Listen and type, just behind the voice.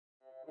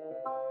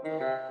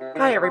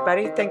Hi,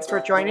 everybody. Thanks for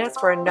joining us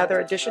for another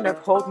edition of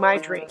Hold My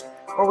Drink,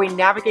 where we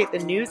navigate the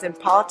news and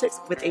politics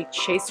with a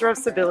chaser of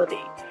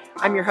civility.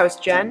 I'm your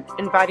host, Jen,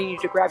 inviting you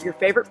to grab your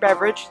favorite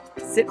beverage,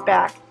 sit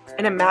back,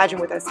 and imagine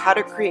with us how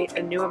to create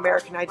a new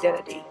American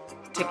identity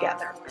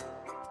together.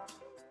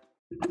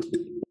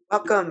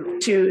 Welcome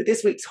to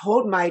this week's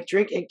Hold My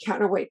Drink and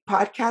Counterweight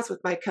podcast with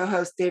my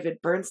co-host, David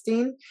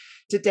Bernstein.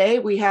 Today,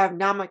 we have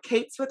Naama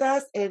Cates with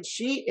us, and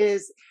she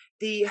is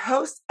the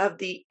host of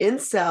the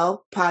Incel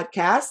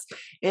podcast,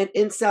 and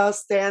Incel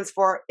stands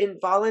for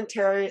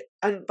involuntarily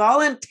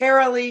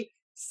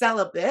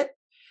celibate.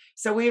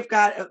 So we've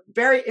got a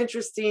very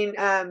interesting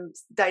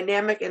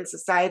dynamic in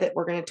society that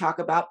we're going to talk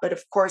about. But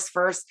of course,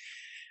 first,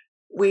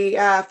 we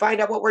find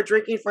out what we're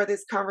drinking for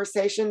this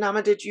conversation.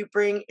 Naama, did you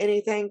bring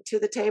anything to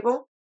the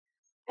table?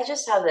 I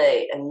just have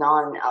a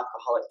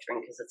non-alcoholic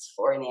drink because it's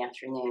 4 p.m.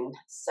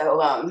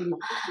 So I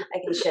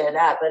can share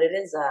that. But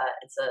it's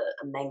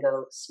a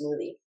mango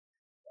smoothie.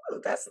 Oh,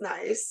 that's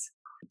nice.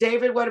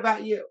 David, what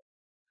about you?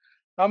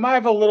 I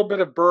have a little bit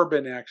of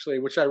bourbon actually,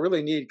 which I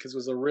really need because it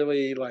was a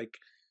really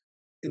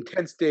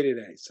intense day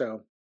today.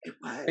 So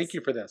thank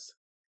you for this.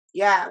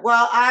 Yeah,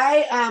 well,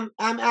 I'm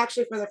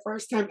actually for the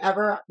first time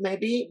ever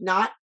maybe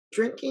not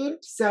drinking,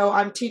 so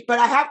but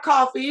I have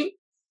coffee,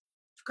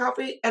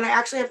 and I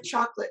actually have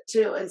chocolate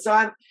too, and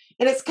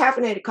it's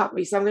caffeinated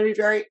coffee, so I'm going to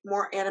be very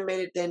more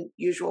animated than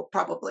usual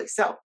probably.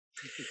 So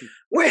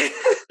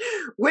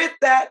with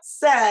that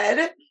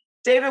said,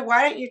 David,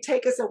 why don't you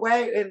take us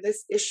away in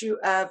this issue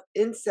of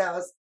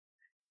incels?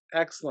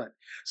 Excellent.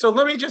 So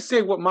let me just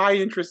say what my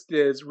interest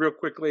is real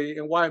quickly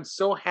and why I'm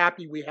so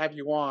happy we have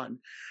you on.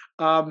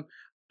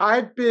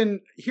 I've been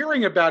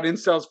hearing about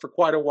incels for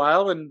quite a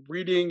while and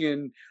reading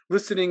and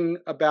listening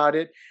about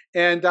it.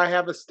 And I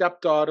have a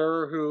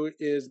stepdaughter who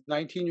is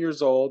 19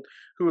 years old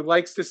who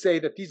likes to say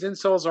that these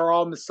incels are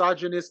all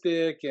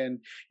misogynistic and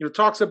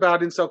talks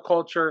about incel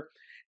culture.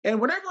 And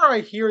whenever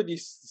I hear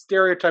these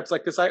stereotypes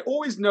like this, I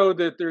always know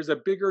that there's a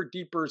bigger,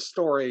 deeper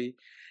story.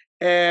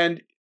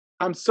 And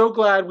I'm so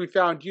glad we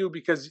found you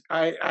because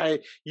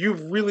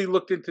you've really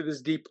looked into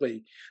this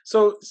deeply.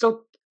 So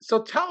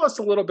tell us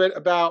a little bit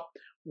about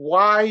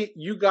why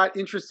you got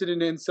interested in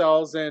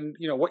incels and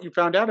what you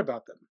found out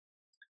about them.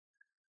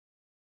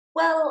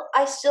 Well,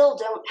 I still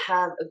don't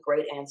have a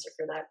great answer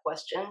for that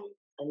question,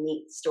 a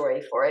neat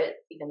story for it,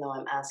 even though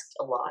I'm asked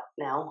a lot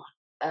now.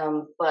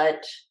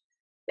 But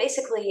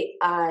basically,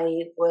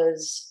 I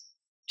was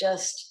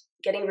just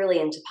getting really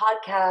into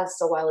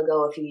podcasts a while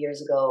ago, a few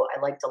years ago.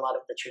 I liked a lot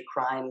of the true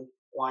crime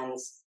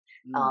ones.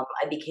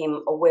 I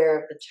became aware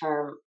of the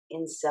term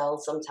incel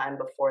sometime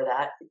before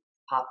that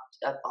popped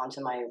up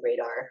onto my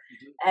radar.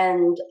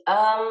 And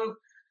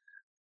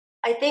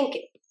I think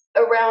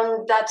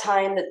around that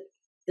time that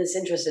this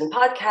interest in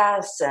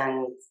podcasts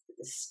and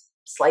this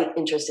slight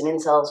interest in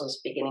incels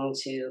was beginning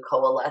to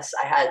coalesce.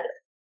 I had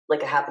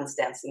a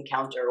happenstance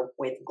encounter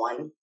with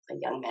one, a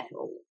young man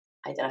who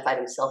identified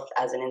himself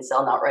as an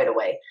incel, not right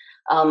away.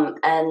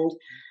 And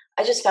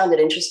I just found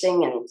it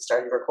interesting and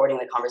started recording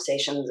the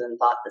conversations and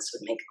thought this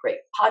would make a great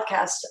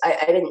podcast.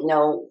 I didn't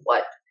know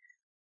what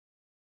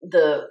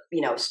the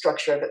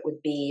structure of it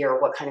would be or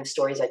what kind of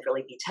stories I'd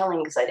really be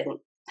telling because I didn't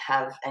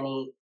have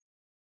any,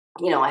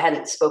 I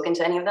hadn't spoken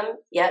to any of them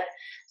yet.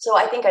 So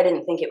I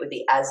didn't think it would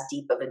be as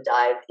deep of a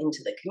dive into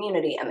the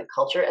community and the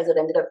culture as it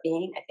ended up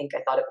being. I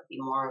thought it would be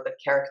more of a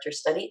character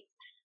study.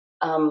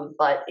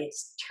 But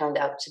it's turned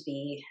out to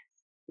be,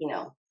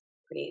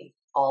 pretty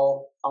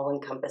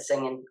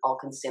all-encompassing and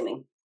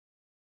all-consuming.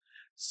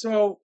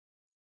 So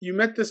you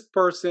met this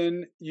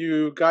person,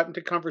 you got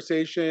into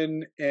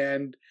conversation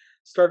and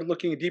started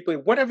looking deeply.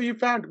 What have you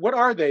found? What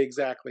are they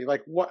exactly?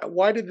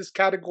 Why did this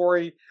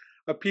category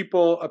of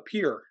people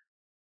appear?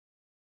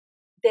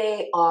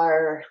 They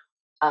are,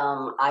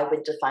 I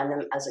would define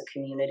them as a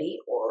community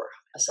or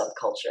a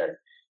subculture.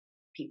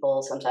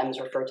 People sometimes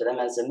refer to them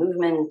as a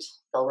movement.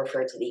 They'll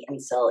refer to the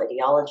incel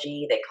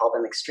ideology. They call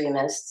them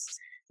extremists,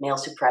 male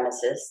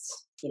supremacists,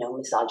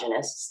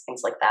 misogynists,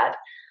 things like that.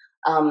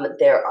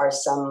 There are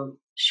some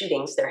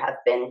shootings. There have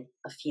been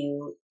a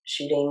few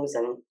shootings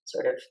and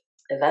sort of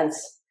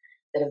events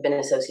that have been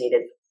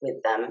associated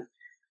with them.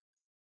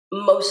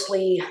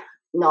 Mostly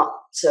not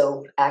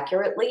so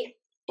accurately,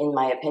 in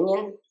my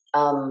opinion.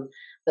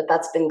 But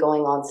that's been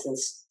going on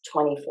since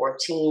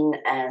 2014.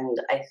 And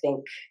I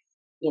think,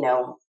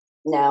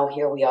 now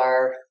here we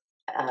are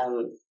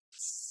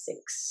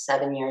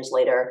 6-7 years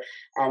later,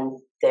 and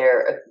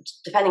there,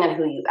 depending on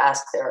who you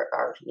ask, there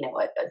are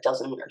a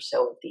dozen or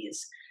so of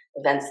these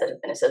events that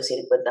have been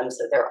associated with them.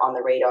 So they're on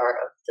the radar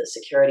of the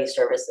security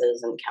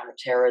services and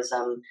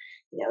counterterrorism.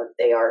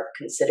 They are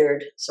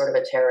considered sort of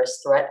a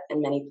terrorist threat in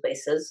many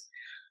places.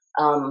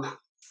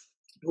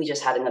 We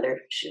just had another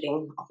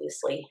shooting,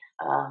 obviously,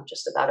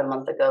 just about a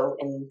month ago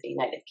in the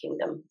United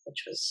Kingdom,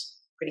 which was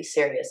pretty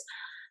serious.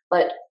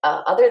 But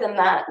other than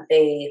that,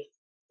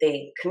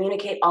 they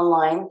communicate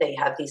online. They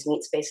have these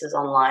meet spaces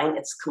online.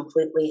 It's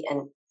completely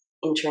an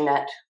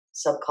internet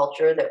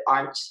subculture. There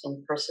aren't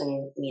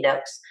in-person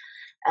meetups.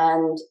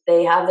 And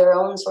they have their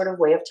own sort of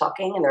way of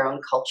talking and their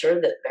own culture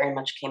that very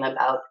much came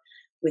about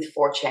with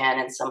 4chan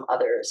and some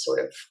other sort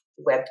of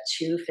Web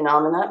 2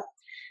 phenomena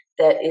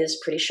that is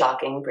pretty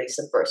shocking, pretty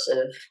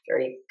subversive,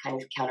 very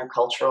kind of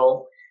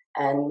countercultural,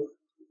 and,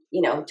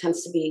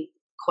 tends to be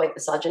quite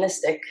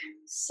misogynistic.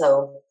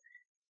 So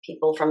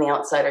people from the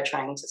outside are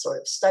trying to sort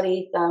of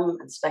study them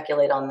and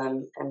speculate on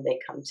them, and they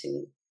come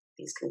to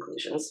these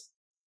conclusions.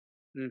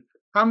 Mm.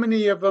 How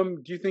many of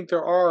them do you think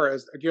there are?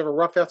 Do you have a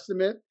rough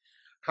estimate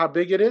how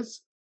big it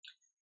is?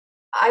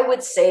 I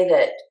would say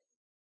that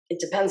it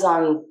depends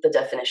on the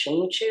definition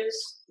you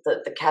choose.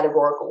 The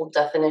categorical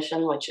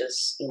definition, which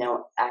is,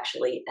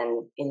 actually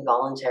an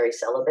involuntary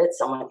celibate,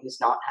 someone who's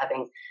not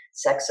having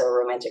sex or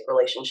romantic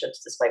relationships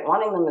despite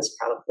wanting them, is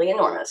probably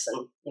enormous,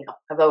 and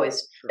have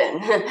always been.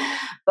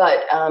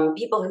 But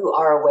people who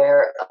are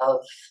aware of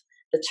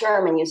the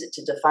term and use it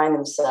to define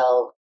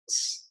themselves,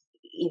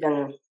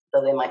 even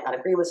though they might not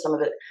agree with some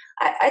of it,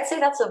 I'd say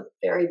that's a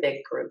very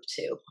big group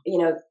too.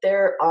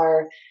 There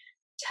are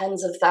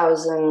tens of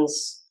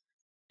thousands,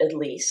 at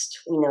least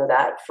we know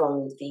that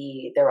from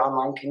their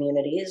online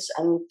communities,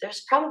 and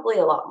there's probably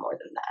a lot more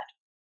than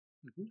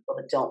that. People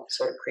that don't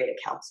sort of create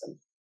accounts.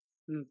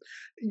 Mm.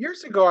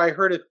 Years ago, I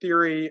heard a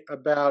theory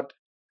about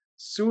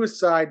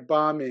suicide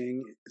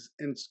bombing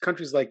in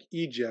countries like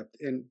Egypt.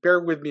 And bear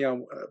with me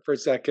for a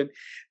second.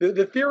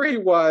 The theory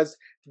was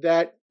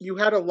that you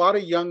had a lot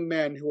of young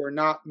men who are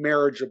not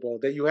marriageable,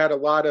 that you had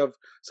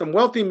some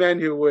wealthy men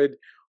who would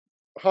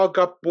hog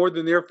up more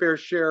than their fair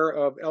share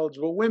of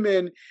eligible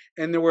women,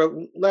 and they were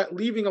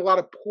leaving a lot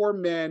of poor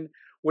men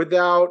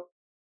without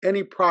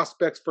any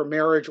prospects for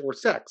marriage or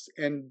sex,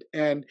 and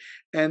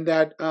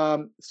that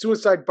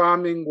suicide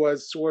bombing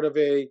was sort of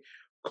a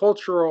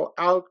cultural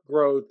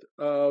outgrowth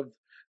of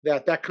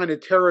that kind of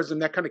terrorism,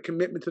 that kind of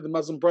commitment to the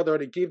Muslim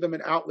Brotherhood. It gave them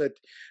an outlet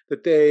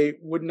that they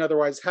wouldn't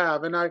otherwise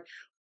have. And I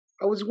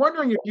was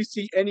wondering if you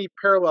see any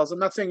parallels. I'm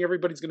not saying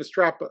everybody's going to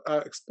strap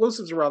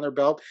explosives around their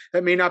belt.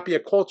 That may not be a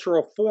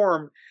cultural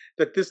form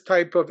that this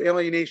type of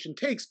alienation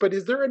takes, but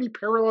is there any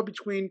parallel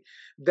between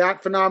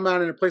that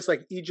phenomenon in a place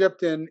like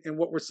Egypt and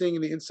what we're seeing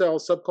in the incel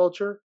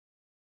subculture?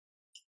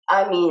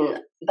 I mean,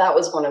 that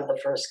was one of the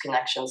first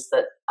connections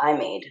that I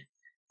made,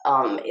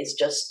 is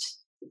just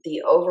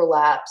the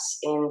overlaps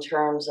in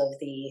terms of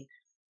the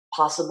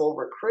possible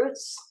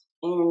recruits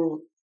in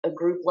a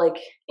group like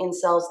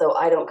incels, though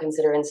I don't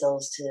consider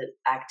incels to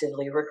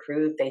actively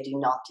recruit. They do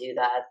not do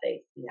that.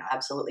 They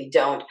absolutely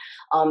don't.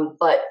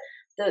 But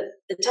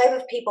the type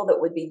of people that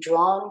would be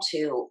drawn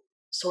to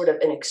sort of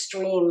an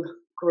extreme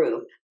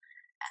group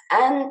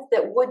and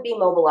that would be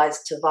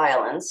mobilized to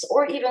violence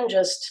or even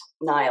just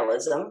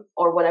nihilism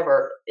or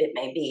whatever it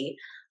may be,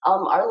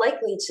 are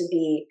likely to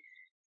be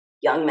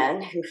young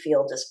men who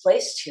feel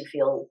displaced, who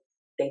feel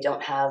they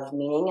don't have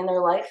meaning in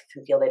their life,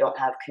 who feel they don't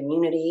have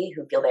community,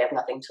 who feel they have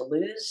nothing to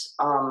lose,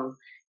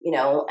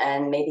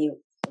 and maybe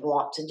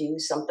want to do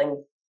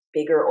something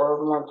bigger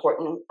or more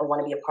important or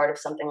want to be a part of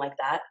something like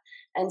that.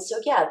 And so,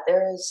 yeah,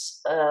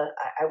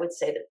 I would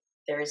say that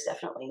there is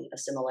definitely a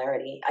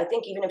similarity. I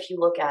think even if you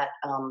look at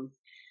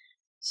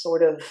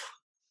sort of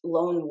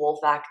lone wolf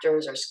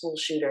actors or school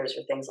shooters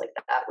or things like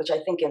that, which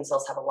I think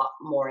incels have a lot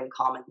more in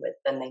common with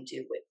than they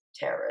do with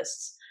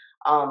terrorists,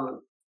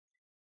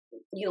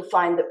 you'll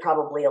find that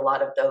probably a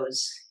lot of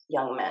those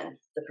young men,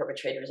 the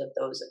perpetrators of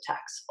those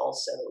attacks,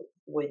 also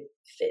would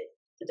fit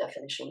the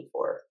definition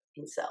for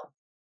incel.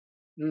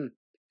 Mm.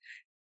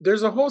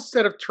 There's a whole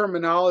set of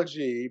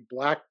terminology: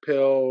 black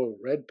pill,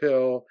 red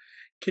pill.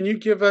 Can you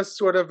give us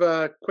sort of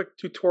a quick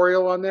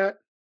tutorial on that?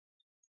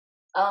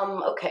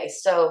 Okay,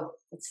 so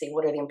let's see,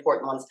 what are the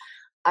important ones?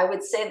 I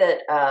would say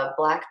that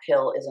black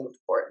pill is an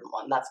important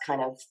one. That's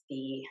kind of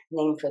the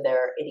name for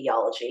their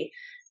ideology.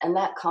 And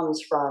that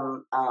comes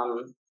from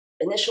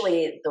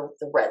initially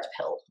the red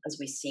pill, as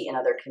we see in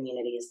other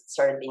communities. It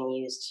started being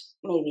used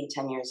maybe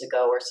 10 years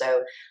ago or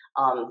so.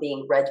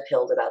 Being red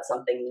pilled about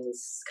something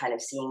means kind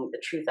of seeing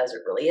the truth as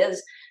it really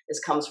is. This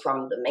comes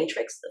from The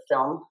Matrix, the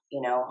film,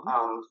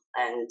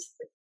 and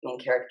the main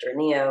character,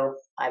 Neo,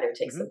 either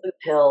takes the blue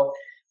pill,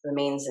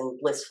 remains in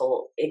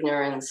blissful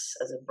ignorance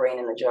as a brain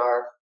in the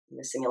jar in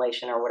the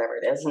simulation or whatever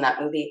it is in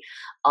that movie,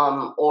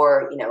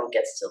 or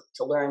gets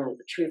to learn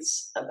the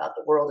truths about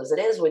the world as it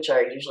is, which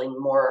are usually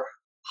more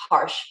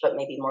harsh but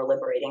maybe more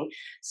liberating.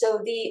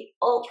 So the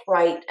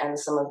alt-right and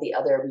some of the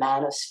other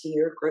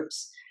manosphere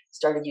groups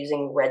started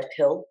using red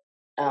pill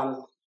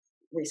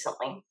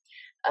recently,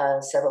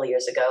 several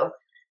years ago,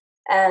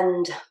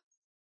 and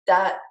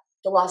that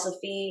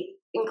philosophy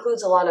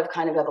includes a lot of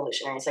kind of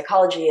evolutionary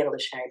psychology,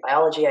 evolutionary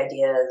biology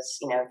ideas,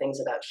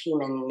 things about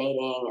human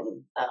mating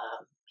and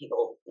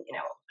people,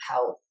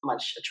 how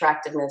much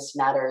attractiveness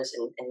matters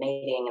in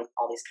mating and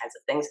all these kinds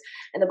of things.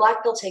 And the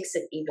black pill takes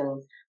it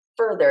even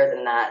further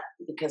than that,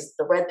 because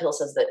the red pill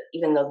says that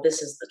even though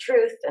this is the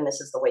truth and this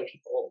is the way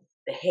people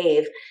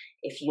behave,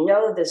 if you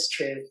know this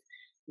truth,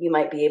 you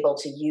might be able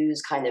to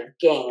use kind of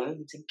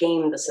game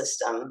the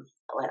system,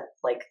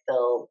 like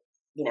they'll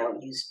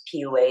use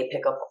PUA,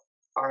 pickup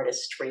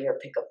artistry or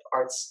pickup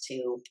arts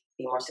to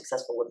be more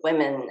successful with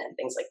women and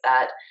things like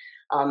that.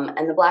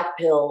 And the black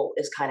pill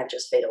is kind of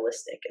just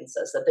fatalistic and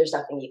says that there's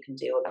nothing you can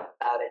do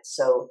about it.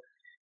 So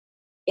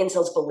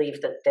incels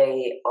believe that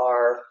they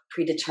are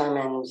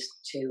predetermined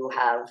to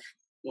have,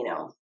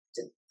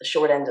 the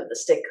short end of the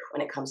stick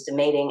when it comes to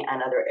mating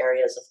and other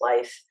areas of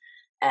life.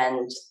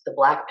 And the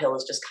black pill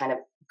is just kind of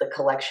the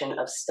collection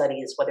of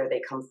studies, whether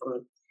they come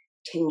from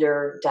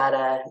Tinder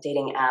data,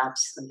 dating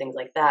apps, and things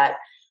like that,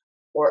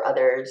 or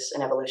others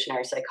in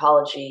evolutionary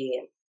psychology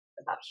and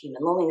about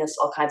human loneliness,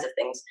 all kinds of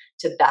things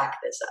to back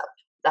this up.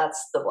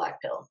 That's the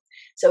black pill.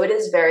 So it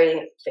is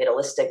very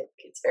fatalistic.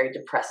 It's very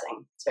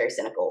depressing. It's very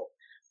cynical.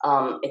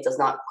 It does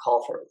not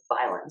call for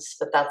violence,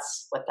 but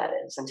that's what that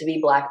is. And to be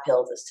black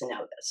pilled is to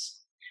know this.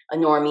 A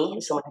normie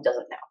is someone who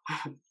doesn't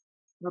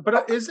know.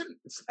 But isn't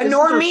a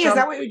normie? Is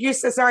that what you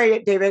said? Sorry,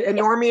 David. A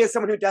normie is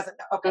someone who doesn't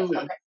know. Okay. Mm-hmm.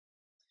 Okay.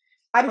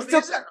 I'm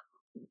still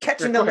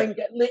catching the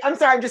lingo. I'm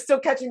sorry. I'm just still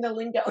catching the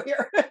lingo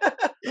here.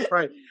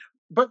 Right.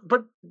 But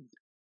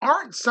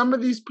aren't some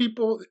of these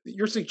people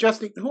you're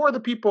suggesting, who are the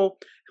people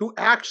who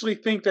actually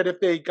think that if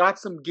they got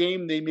some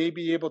game, they may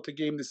be able to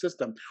game the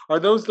system? Are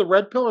those the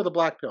red pill or the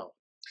black pill?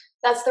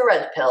 That's the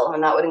red pill,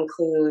 and that would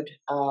include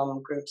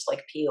groups like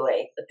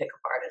PUA, the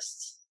pickup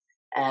artists,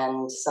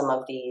 and some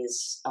of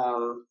these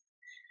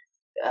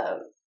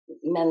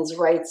men's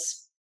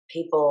rights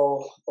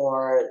people,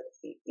 or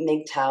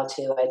MGTOW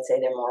too. I'd say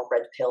they're more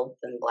red pilled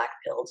than black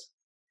pilled,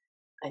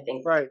 I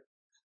think. Right.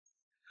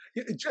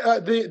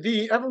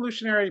 The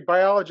evolutionary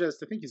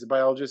biologist, I think he's a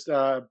biologist,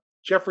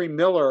 Jeffrey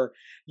Miller,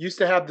 used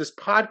to have this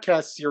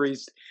podcast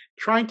series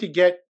trying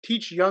to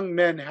teach young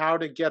men how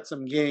to get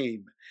some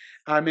game.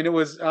 I mean, it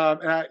was,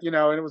 and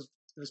it was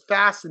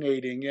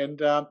fascinating,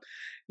 and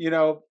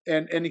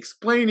and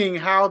explaining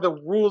how the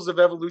rules of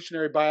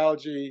evolutionary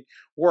biology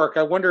work.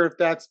 I wonder if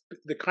that's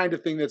the kind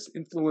of thing that's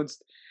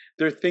influenced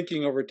their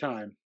thinking over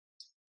time.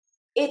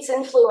 It's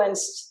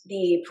influenced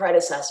the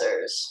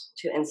predecessors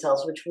to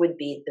incels, which would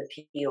be the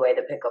PUA,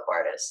 the pickup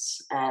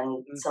artists,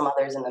 and some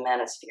others in the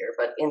manosphere.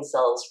 But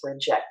incels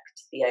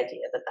reject the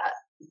idea that that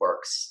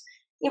works,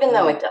 even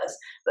though it does.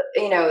 But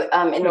in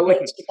the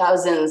late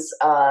 2000s,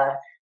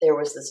 there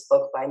was this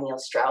book by Neil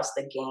Strauss,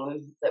 The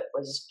Game, that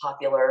was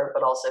popular,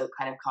 but also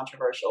kind of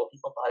controversial.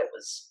 People thought it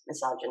was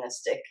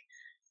misogynistic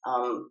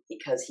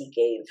because he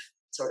gave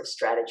sort of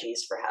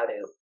strategies for how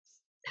to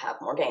have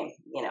more game,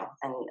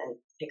 and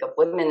pick up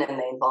women, and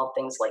they involve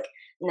things like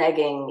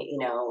negging,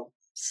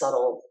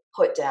 subtle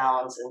put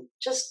downs, and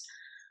just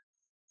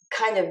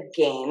kind of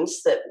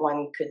games that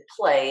one could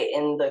play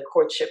in the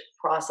courtship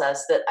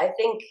process that I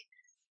think,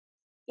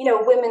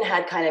 women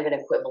had kind of an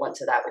equivalent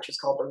to that, which was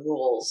called the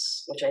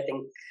rules, which I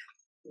think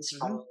is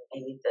from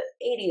maybe the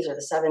 80s or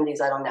the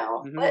 70s, I don't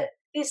know. But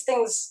these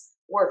things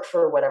work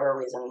for whatever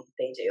reason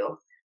they do,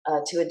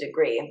 to a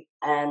degree.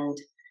 And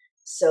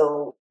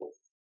so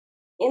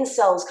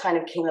incels kind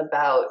of came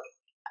about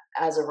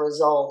as a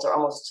result, or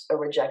almost a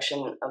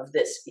rejection of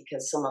this,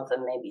 because some of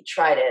them maybe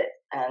tried it.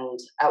 And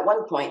at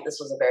one point, this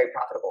was a very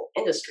profitable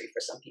industry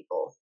for some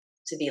people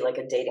to be like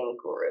a dating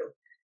guru.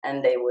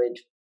 And they would,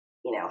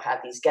 have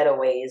these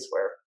getaways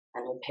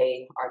and would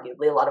pay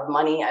arguably a lot of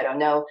money, I don't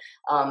know,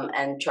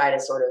 and try to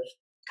sort of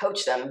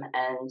coach them.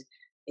 And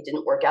it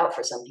didn't work out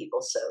for some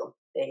people, so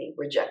they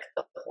reject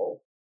the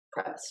whole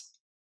premise.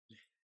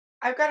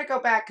 I've got to go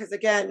back because,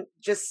 again,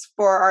 just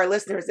for our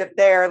listeners, if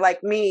they're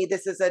like me,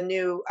 this is a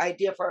new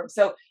idea for them.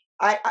 So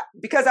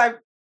because I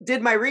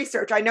did my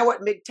research, I know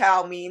what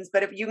MGTOW means,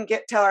 but if you can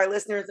tell our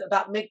listeners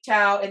about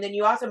MGTOW, and then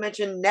you also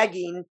mentioned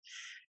negging,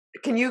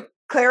 can you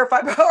clarify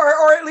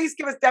or at least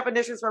give us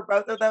definitions for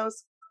both of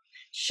those?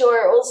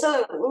 Sure. Well,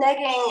 so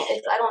negging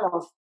is, I don't know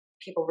if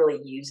people really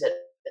use it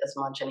as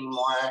much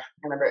anymore. I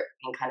remember it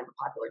being kind of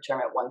a popular term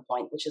at one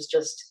point, which is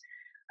just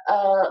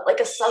like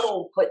a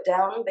subtle put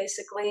down,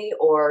 basically,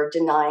 or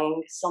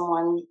denying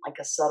someone, like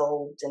a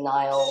subtle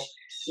denial,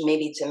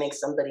 maybe to make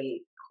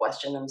somebody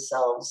question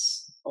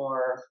themselves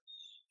or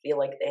feel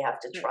like they have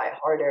to try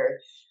harder.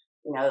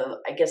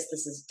 I guess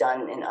this is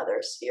done in other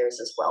spheres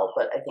as well,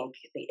 but I think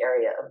the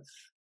area of,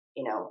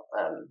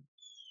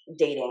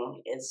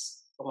 dating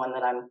is the one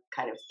that I'm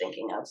kind of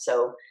thinking of.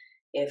 So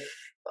if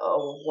a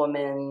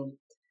woman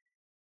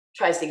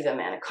tries to give a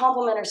man a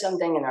compliment or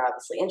something, and they're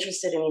obviously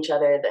interested in each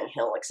other, then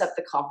he'll accept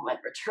the compliment,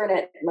 return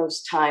it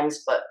most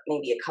times, but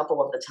maybe a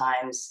couple of the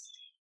times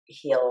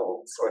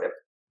he'll sort of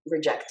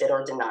reject it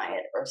or deny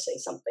it or say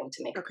something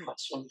to make her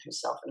question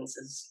herself. And this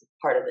is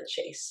part of the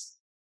chase,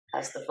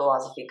 as the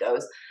philosophy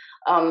goes.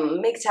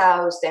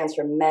 MGTOW stands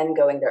for Men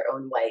Going Their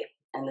Own Way.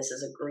 And this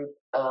is a group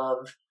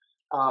of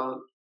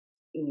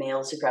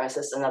male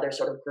supremacists, another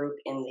sort of group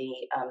in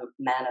the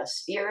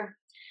manosphere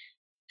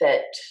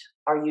that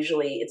are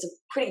usually, it's a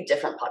pretty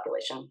different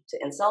population to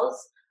incels,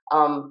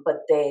 but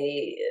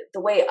the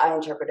way I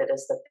interpret it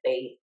is that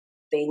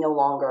they no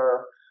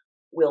longer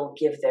will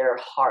give their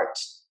heart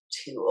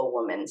to a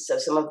woman. So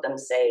some of them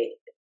say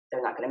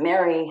they're not going to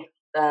marry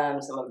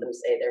them, some of them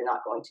say they're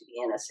not going to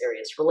be in a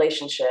serious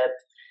relationship,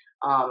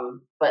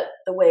 but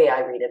the way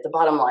I read it, the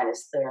bottom line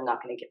is they're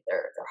not going to give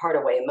their heart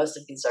away. Most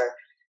of these are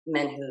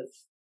men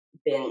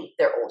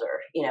they're older.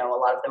 A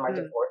lot of them are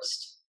Mm.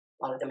 divorced.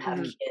 A lot of them have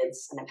Mhm.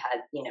 kids and have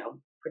had,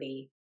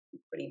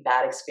 pretty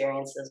bad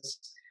experiences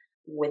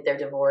with their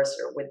divorce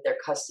or with their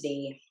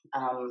custody.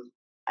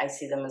 I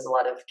see them as a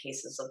lot of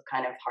cases of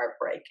kind of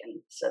heartbreak,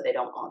 and so they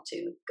don't want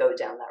to go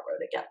down that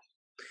road again.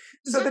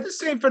 Is So that the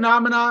same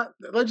phenomena?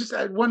 Let's just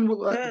add one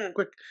Mm.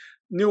 quick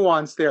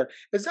nuance there.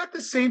 Is that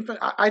the same?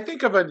 I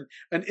think of an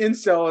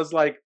incel as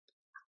like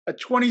a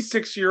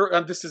 26-year.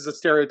 This is a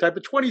stereotype.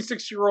 A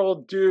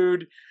 26-year-old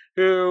dude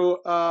who,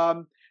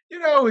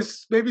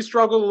 is maybe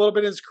struggled a little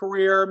bit in his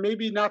career.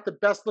 Maybe not the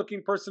best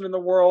looking person in the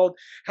world.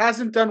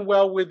 Hasn't done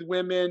well with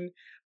women.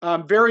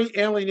 Very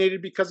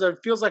alienated because it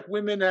feels like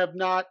women have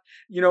not,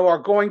 are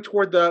going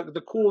toward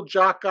the cool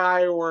jock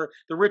guy or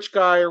the rich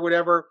guy or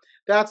whatever.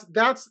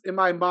 That's in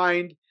my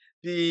mind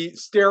the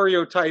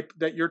stereotype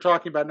that you're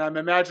talking about. And I'm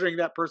imagining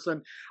that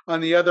person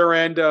on the other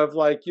end of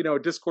like,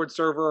 Discord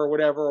server or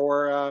whatever,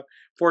 or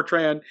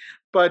Fortran.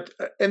 But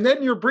and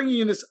then you're bringing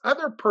in this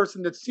other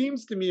person that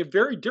seems to me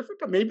very different,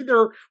 but maybe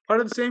they're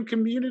part of the same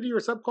community or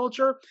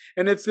subculture.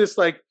 And it's this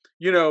like,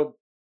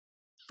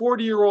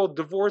 40-year-old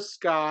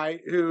divorced guy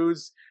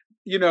who's,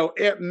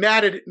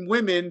 mad at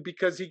women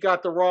because he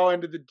got the raw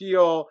end of the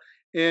deal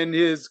in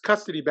his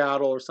custody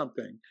battle or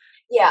something.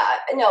 Yeah,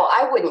 no,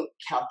 I wouldn't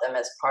count them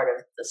as part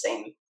of the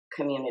same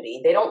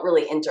community. They don't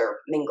really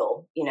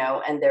intermingle,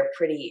 and they're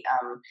pretty,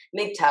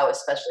 MGTOW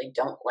especially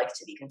don't like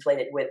to be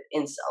conflated with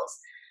incels.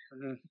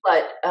 Mm-hmm.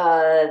 But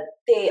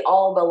they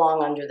all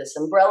belong under this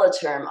umbrella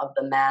term of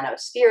the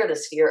manosphere, the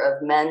sphere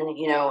of men,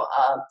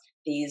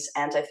 these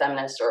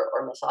anti-feminist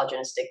or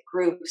misogynistic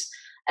groups.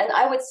 And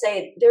I would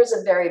say there's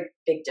a very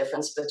big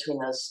difference between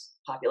those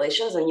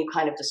populations, and you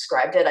kind of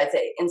described it. I'd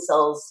say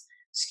incels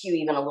skew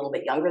even a little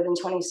bit younger than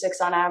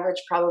 26 on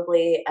average,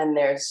 probably, and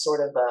there's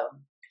sort of a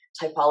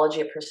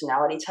typology, a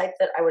personality type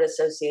that I would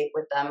associate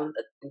with them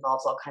that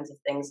involves all kinds of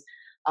things.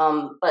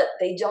 But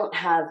they don't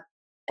have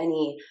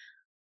any,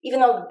 even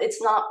though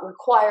it's not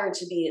required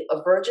to be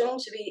a virgin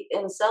to be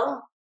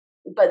incel,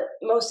 but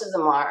most of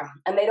them are,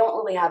 and they don't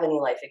really have any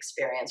life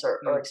experience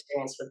or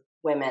experience with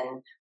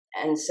women,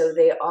 and so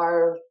they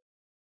are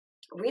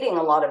reading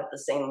a lot of the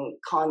same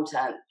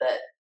content that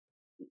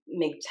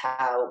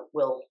MGTOW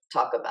will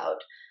talk about,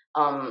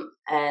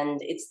 and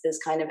it's this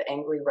kind of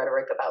angry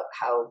rhetoric about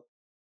how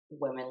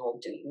women will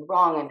do you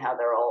wrong and how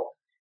they're all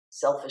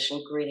selfish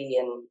and greedy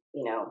and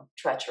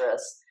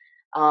treacherous.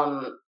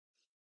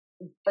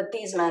 But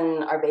these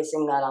men are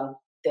basing that on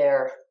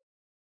their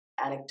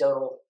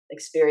anecdotal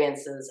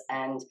experiences,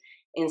 and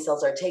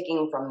incels are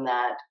taking from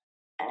that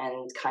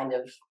and kind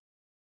of,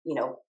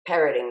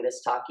 parroting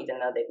this talk, even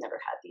though they've never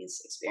had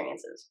these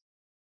experiences.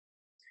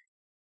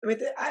 I mean,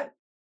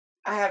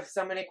 I have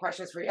so many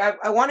questions for you.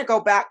 I want to go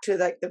back to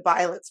like the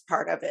violence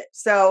part of it.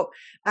 So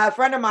a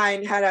friend of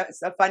mine had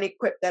a funny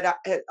quip that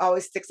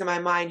always sticks in my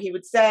mind. He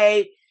would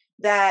say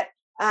that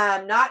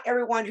not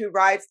everyone who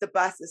rides the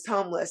bus is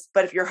homeless,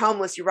 but if you're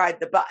homeless, you ride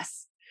the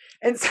bus.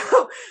 And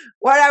so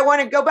what I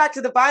want to go back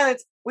to the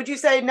violence, would you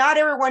say not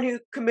everyone who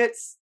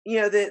commits,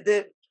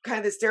 the kind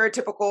of the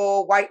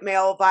stereotypical white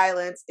male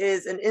violence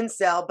is an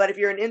incel, but if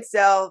you're an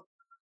incel,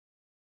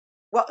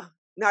 well,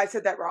 no, I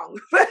said that wrong.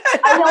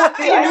 I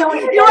know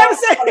what I'm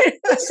saying.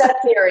 The set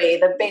theory,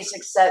 the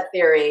basic set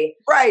theory,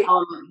 right?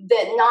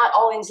 That not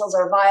all incels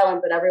are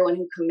violent, but everyone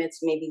who commits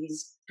maybe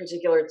these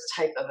particular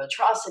type of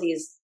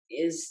atrocities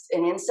is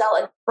an incel.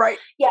 And right?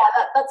 Yeah,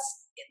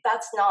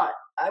 that's not.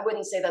 I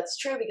wouldn't say that's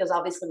true, because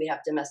obviously we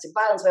have domestic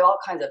violence. We have all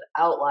kinds of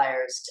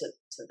outliers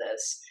to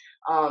this.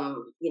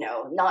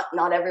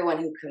 Not everyone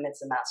who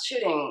commits a mass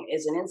shooting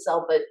is an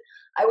incel, but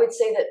I would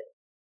say that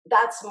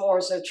that's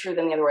more so true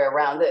than the other way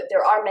around. That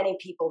there are many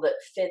people that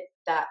fit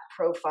that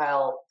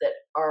profile that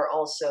are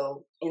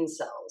also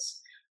incels.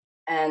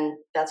 And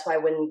that's why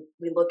when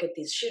we look at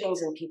these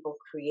shootings and people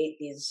create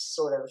these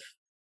sort of,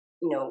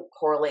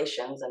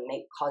 correlations and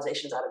make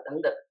causations out of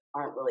them that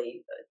aren't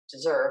really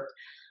deserved,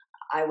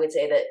 I would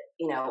say that,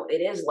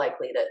 it is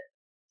likely that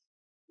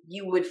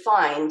you would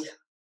find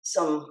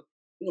some,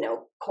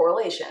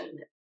 correlation,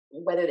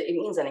 whether it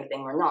means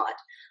anything or not.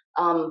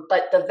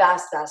 But the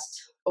vast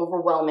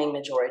overwhelming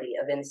majority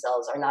of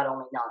incels are not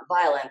only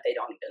nonviolent, they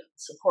don't even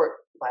support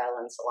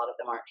violence. A lot of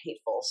them aren't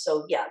hateful.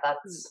 So yeah,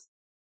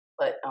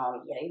 but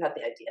you have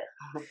the idea.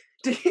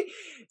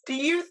 Do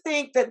you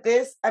think that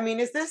this,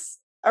 is this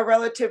a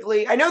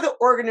relatively, I know the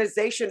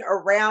organization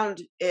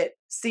around it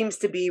seems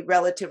to be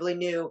relatively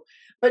new,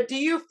 but do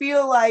you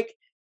feel like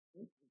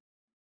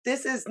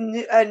this is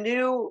a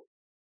new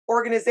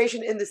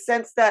organization in the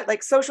sense that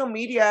like social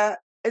media,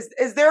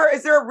 is there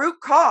a root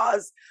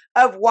cause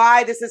of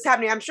why this is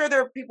happening? I'm sure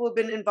there are people who've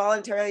been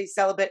involuntarily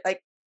celibate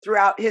like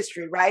throughout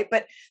history, right?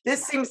 But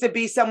this seems to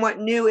be somewhat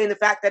new in the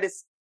fact that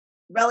it's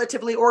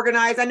relatively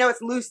organized. I know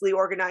it's loosely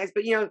organized,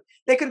 but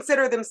they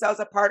consider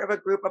themselves a part of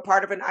a group, a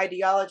part of an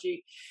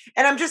ideology.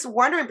 And I'm just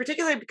wondering,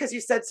 particularly because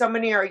you said so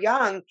many are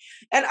young,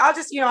 and I'll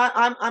just,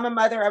 I'm a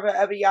mother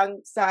of a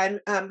young son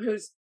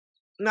who's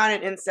not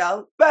an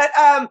incel, but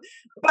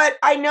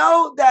I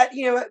know that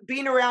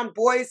being around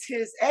boys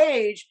his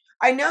age,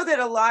 I know that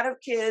a lot of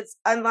kids,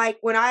 unlike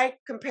when I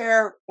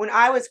compare when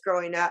I was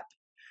growing up,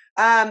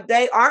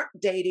 they aren't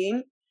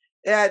dating,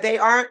 they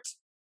aren't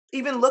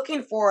even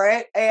looking for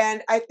it,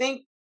 and I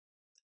think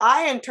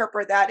I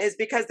interpret that is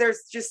because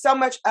there's just so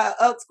much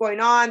else going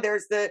on.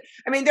 I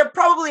mean, they're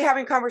probably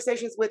having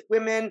conversations with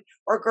women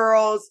or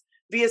girls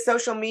via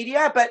social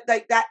media, but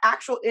like that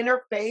actual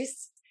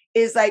interface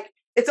is like,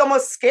 it's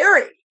almost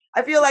scary.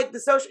 I feel like the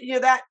social,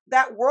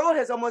 that world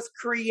has almost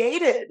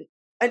created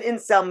an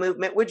incel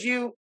movement. Would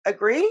you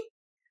agree?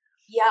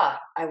 Yeah,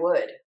 I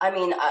would. I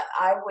mean,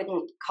 I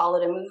wouldn't call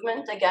it a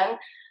movement again,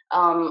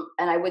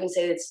 and I wouldn't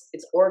say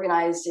it's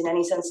organized in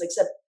any sense,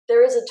 except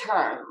there is a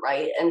term,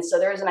 right? And so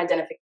there is an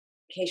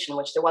identification,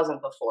 which there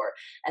wasn't before,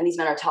 and these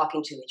men are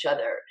talking to each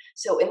other.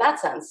 So in that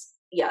sense,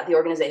 yeah, the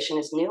organization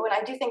is new, and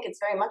I do think it's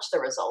very much the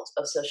result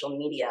of social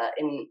media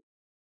in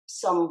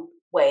some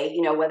way.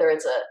 Whether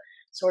it's a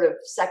sort of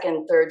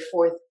second, third,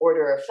 fourth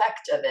order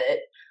effect of it,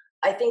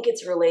 I think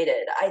it's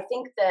related. I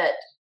think that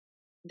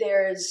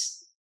there's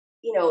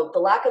the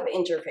lack of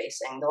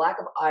interfacing, the lack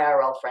of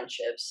IRL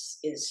friendships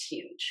is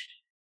huge.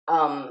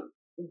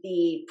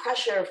 The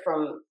pressure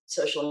from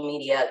social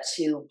media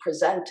to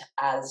present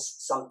as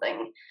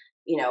something,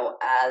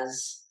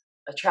 as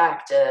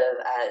attractive,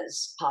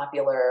 as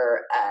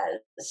popular, as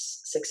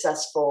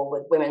successful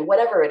with women,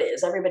 whatever it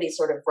is, everybody's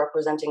sort of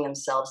representing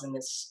themselves in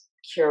this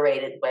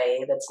curated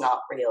way that's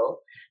not real.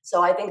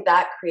 So I think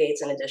that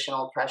creates an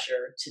additional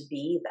pressure to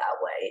be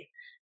that way.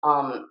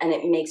 And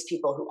it makes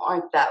people who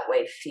aren't that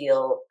way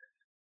feel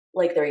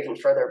like they're even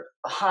further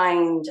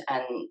behind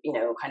and,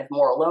 kind of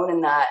more alone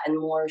in that and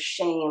more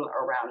shame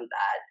around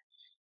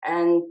that.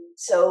 And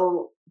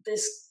so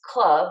this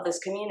club, this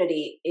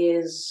community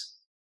is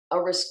a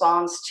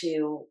response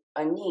to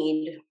a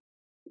need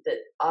that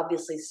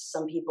obviously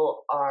some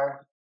people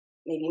are,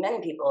 maybe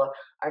many people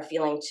are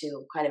feeling,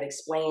 to kind of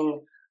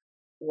explain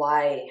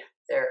why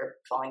they're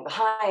falling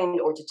behind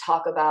or to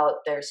talk about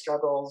their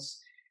struggles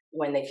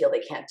when they feel they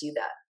can't do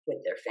that with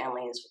their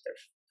families, with their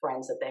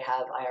friends that they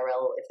have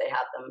IRL, if they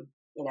have them.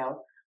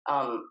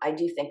 I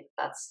do think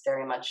that's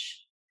very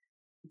much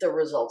the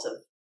result of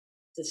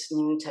this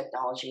new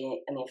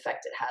technology and the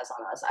effect it has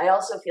on us. I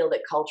also feel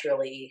that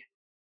culturally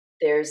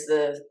there's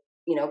the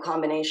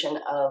combination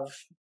of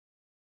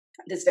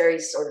this very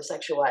sort of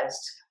sexualized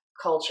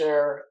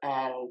culture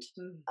and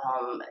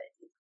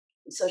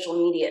social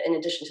media, in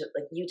addition to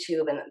like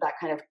YouTube and that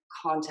kind of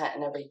content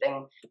and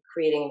everything,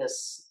 creating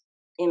this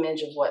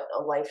image of what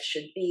a life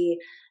should be.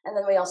 And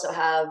then we also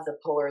have the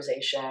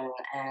polarization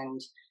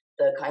and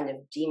the kind of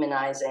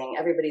demonizing.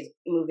 Everybody's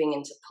moving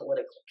into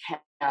political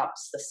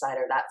camps, this side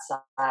or that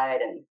side,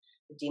 and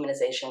the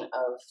demonization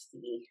of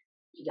the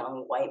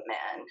young white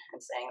man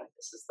and saying like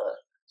this is the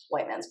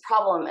white man's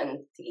problem, and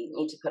the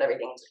need to put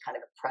everything into kind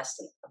of oppressed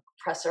and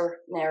oppressor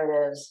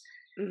narratives,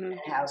 and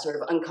how sort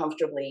of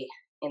uncomfortably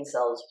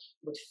incels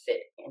would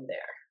fit in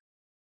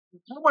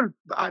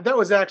there. That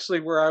was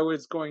actually where I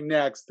was going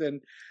next,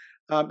 and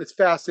it's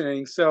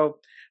fascinating. So,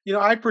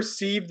 I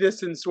perceive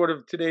this in sort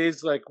of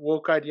today's like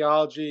woke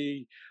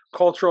ideology,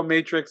 cultural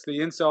matrix. The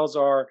incels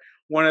are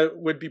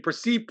would be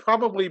perceived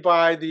probably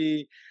by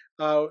the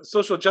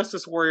social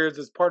justice warriors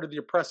as part of the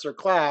oppressor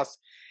class,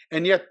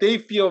 and yet they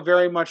feel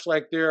very much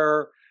like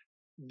they're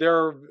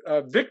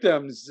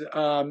victims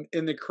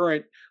in the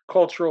current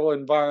cultural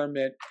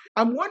environment.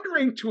 I'm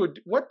wondering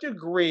what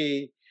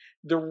degree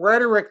the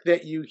rhetoric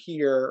that you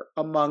hear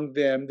among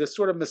them, this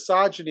sort of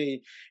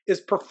misogyny, is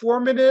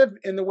performative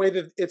in the way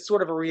that it's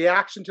sort of a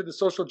reaction to the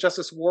social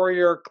justice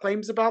warrior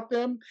claims about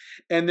them,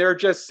 and they're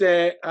just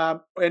saying,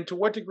 and to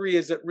what degree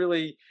is it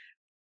really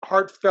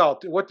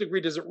heartfelt? To what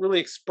degree does it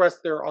really express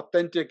their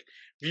authentic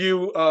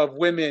view of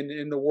women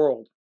in the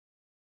world?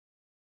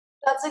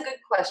 That's a good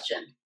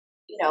question.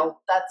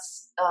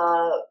 That's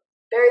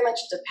very much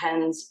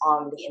depends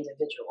on the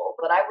individual.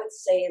 But I would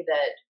say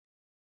that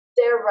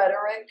their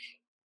rhetoric,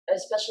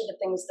 especially the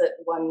things that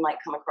one might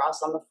come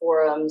across on the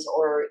forums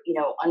or,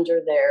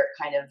 under their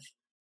kind of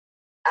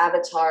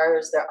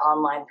avatars, their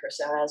online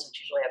personas,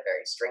 which usually have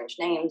very strange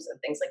names and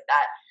things like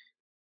that,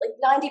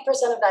 like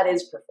 90% of that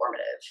is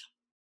performative.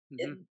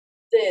 Mm-hmm.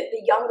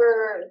 The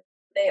younger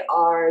they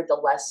are, the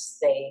less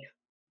they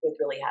would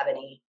really have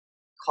any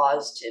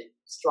cause to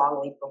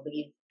strongly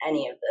believe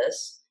any of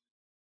this.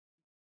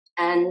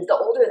 And the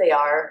older they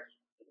are,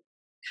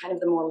 kind of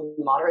the more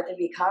moderate they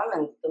become,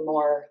 and the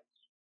more,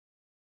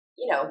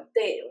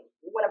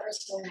 when a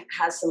person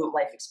has some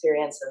life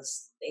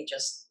experiences, they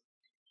just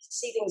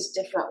see things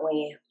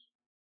differently.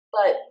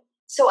 But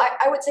so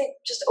I would say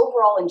just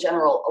overall in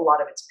general, a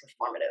lot of it's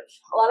performative.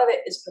 A lot of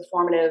it is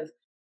performative,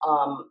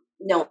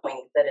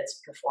 knowing that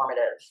it's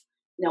performative,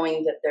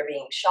 knowing that they're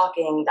being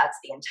shocking. That's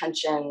the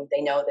intention.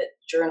 They know that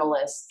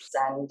journalists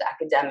and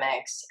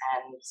academics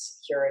and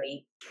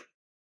security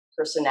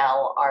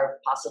personnel are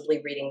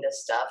possibly reading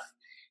this stuff,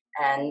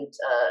 and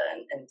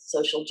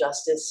social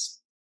justice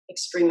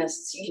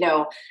extremists,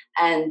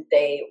 and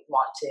they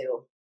want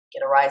to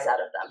get a rise out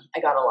of them. I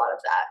got a lot of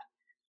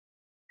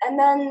that. And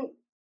then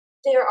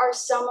there are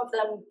some of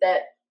them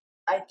that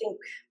I think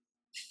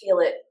feel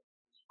it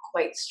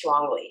quite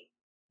strongly.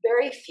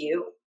 Very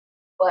few,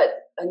 but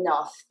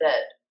enough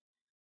that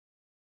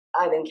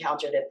I've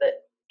encountered it that,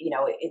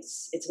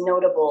 it's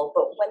notable.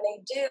 But when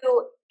they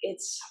do,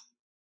 it's,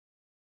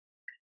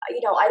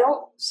 I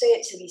don't say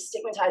it to be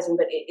stigmatizing,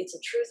 but it's a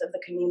truth of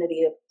the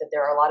community that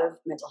there are a lot of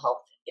mental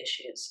health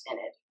issues in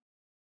it.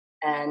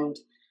 And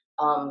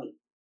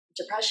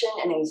depression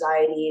and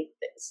anxiety,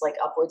 it's like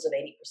upwards of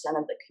 80%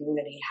 of the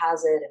community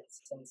has it.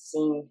 It's been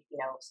seen,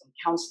 some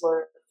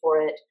counselor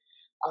for it.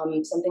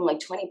 Something like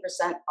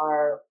 20%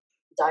 are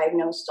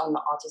diagnosed on the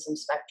autism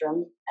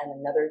spectrum, and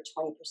another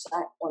 20%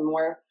 or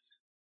more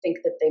think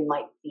that they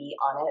might be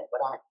on it but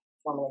aren't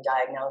formally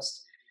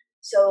diagnosed.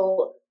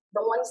 So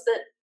the ones that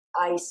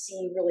I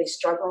see really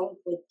struggling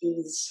with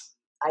these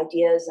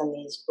ideas and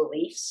these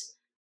beliefs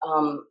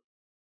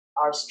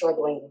are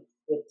struggling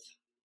with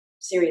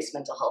serious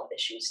mental health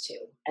issues too,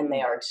 and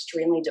they are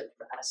extremely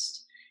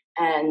depressed.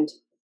 And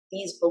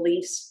these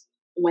beliefs,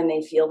 when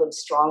they feel them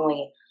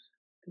strongly,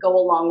 go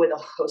along with a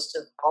host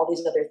of all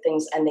these other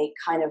things, and they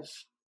kind of,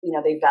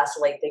 they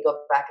vacillate, they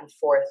go back and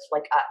forth.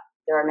 Like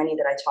there are many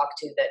that I talk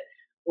to that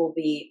will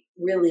be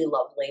really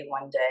lovely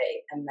one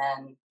day, and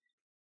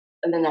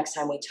the next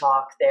time we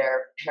talk,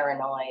 they're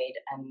paranoid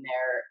and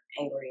they're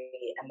angry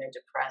and they're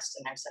depressed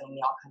and they're sending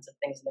me all kinds of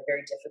things, and they're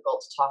very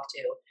difficult to talk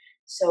to.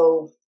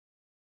 So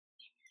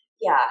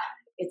yeah,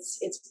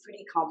 it's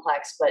pretty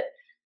complex, but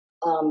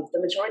the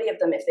majority of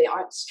them, if they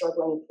aren't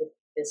struggling with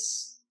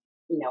this,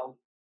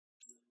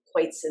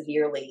 quite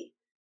severely,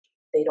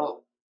 they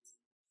don't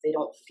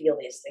feel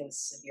these things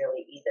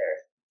severely either.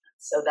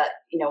 So that,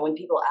 when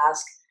people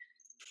ask,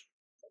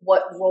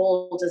 what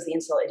role does the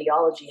incel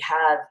ideology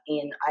have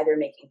in either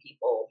making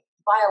people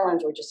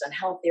violent or just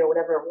unhealthy or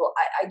whatever? Well,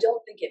 I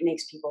don't think it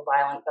makes people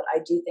violent, but I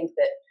do think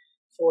that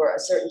for a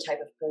certain type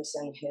of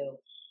person who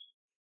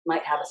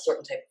might have a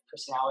certain type of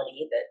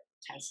personality that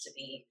tends to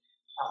be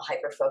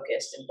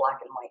hyper-focused and black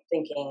and white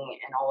thinking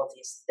and all of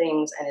these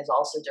things, and is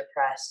also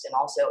depressed and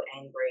also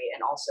angry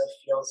and also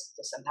feels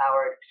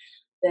disempowered,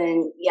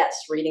 then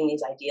yes, reading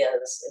these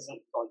ideas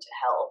isn't going to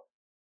help.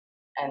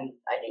 And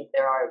I think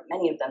there are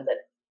many of them that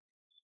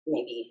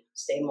maybe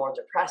stay more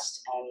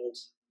depressed and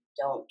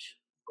don't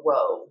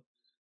grow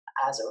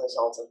as a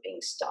result of being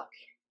stuck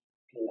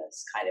in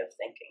this kind of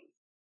thinking.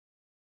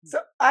 So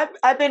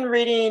I've been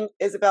reading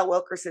Isabel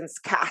Wilkerson's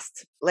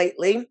Cast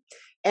lately,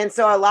 and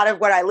so a lot of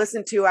what I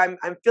listen to, I'm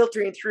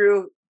filtering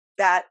through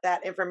that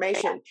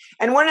information.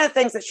 And one of the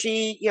things that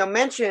she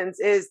mentions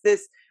is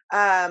this: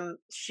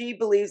 she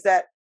believes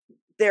that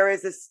there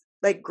is this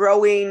like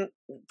growing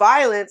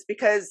violence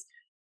because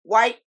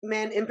white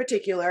men in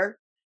particular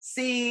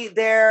see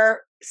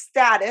their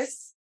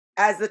status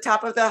as the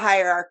top of the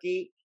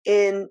hierarchy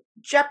in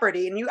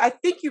jeopardy. And I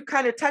think you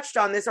kind of touched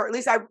on this, or at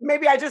least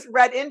maybe I just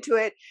read into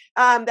it,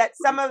 that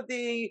some of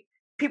the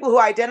people who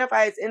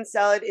identify as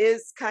incel, it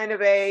is kind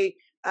of a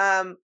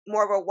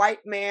more of a white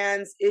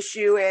man's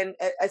issue, and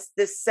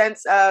this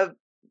sense of,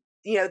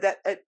 that,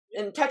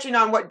 and touching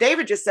on what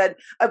David just said,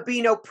 of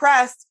being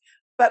oppressed,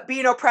 but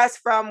being oppressed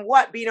from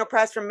what? Being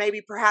oppressed from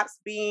maybe perhaps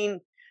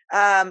being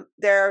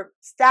their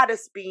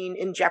status being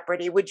in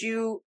jeopardy. Would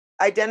you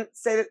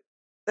say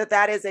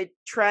that is a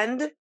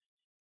trend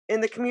in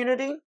the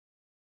community?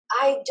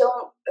 I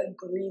don't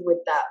agree with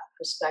that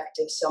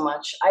perspective so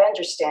much. I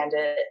understand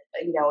it.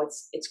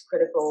 It's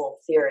critical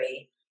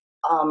theory.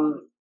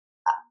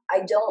 I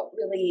don't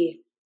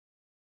really.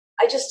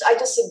 I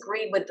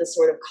disagree with the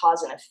sort of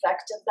cause and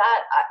effect of that.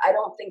 I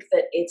don't think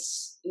that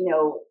it's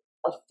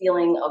a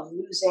feeling of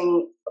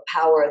losing the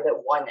power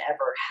that one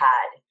ever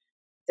had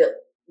that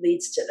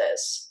leads to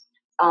this.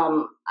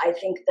 I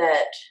think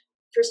that,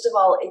 first of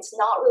all, it's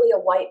not really a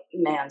white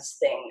man's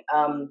thing.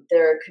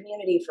 Their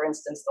community, for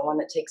instance, the one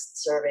that takes the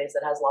surveys,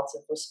 that has lots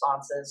of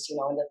responses,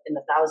 in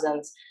the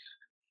thousands,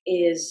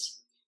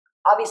 is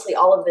obviously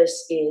all of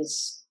this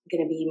is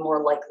going to be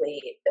more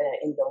likely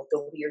in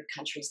the weird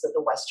countries,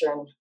 the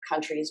Western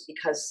countries,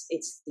 because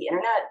it's the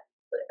internet.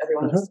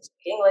 Everyone needs to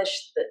speak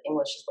English. The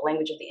English is the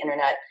language of the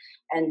internet.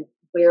 And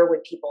where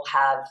would people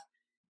have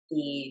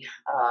the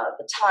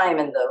time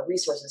and the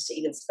resources to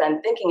even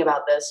spend thinking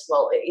about this?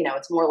 Well,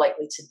 it's more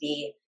likely to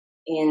be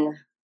in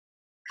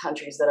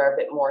countries that are a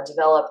bit more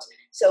developed.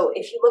 So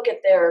if you look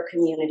at their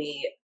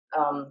community,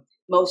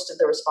 most of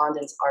the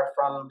respondents are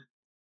from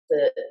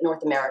the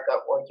North America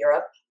or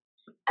Europe,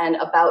 and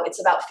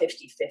it's about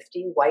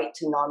 50-50 white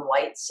to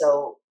non-white.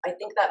 So I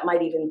think that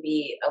might even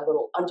be a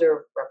little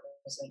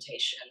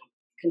underrepresentation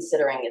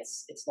considering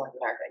it's North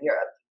America and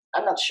Europe.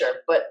 I'm not sure,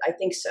 but I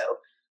think so.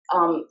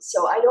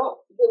 So I don't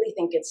really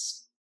think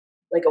it's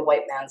like a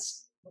white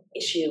man's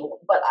issue,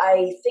 but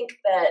I think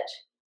that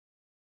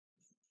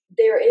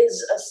there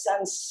is a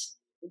sense,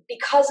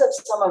 because of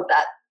some of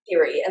that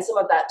theory and some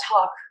of that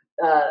talk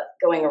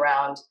going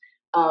around,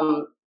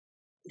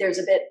 there's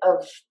a bit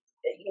of,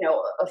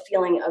 a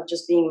feeling of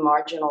just being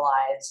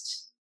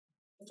marginalized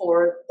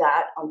for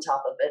that on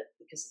top of it,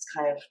 because it's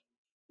kind of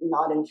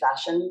not in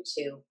fashion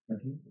to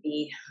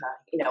be,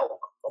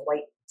 a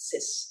white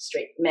cis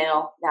straight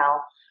male now.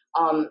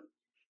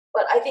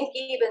 But I think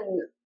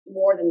even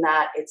more than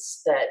that,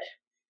 it's that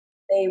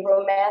they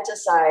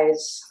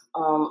romanticize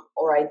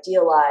or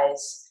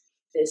idealize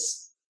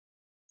this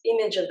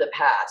image of the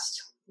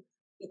past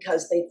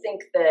because they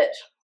think that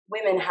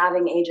women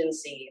having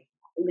agency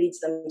leads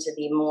them to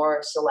be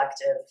more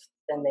selective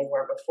than they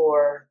were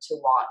before, to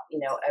want,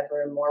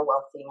 ever more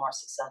wealthy, more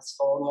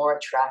successful, more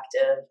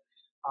attractive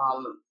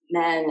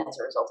men as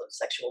a result of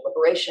sexual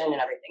liberation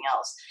and everything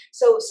else.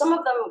 So some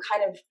of them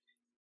kind of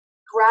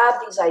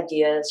grab these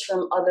ideas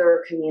from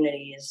other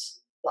communities,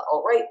 the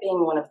alt-right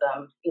being one of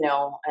them,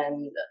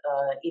 and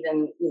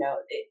even,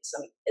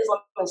 some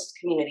Islamist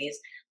communities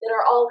that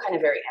are all kind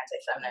of very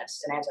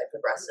anti-feminist and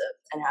anti-progressive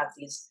and have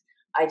these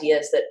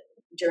ideas that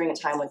during a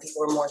time when people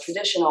were more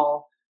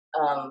traditional,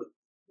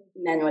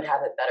 men would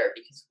have it better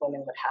because women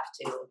would have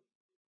to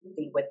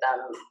be with them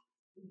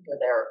for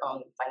their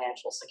own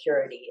financial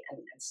security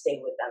and stay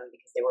with them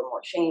because they were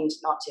more shamed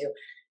not to.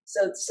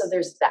 So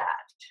there's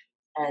that.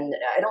 And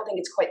I don't think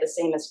it's quite the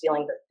same as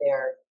feeling that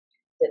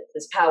that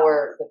this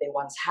power that they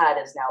once had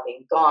is now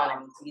being gone,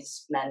 and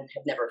these men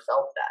have never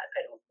felt that,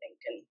 I don't think.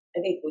 And I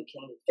think we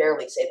can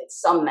fairly say that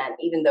some men,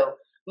 even though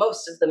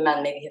most of the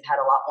men maybe have had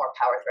a lot more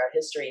power throughout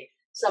history,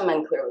 some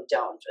men clearly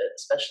don't,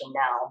 especially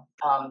now.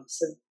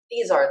 So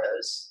these are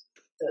those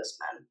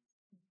men.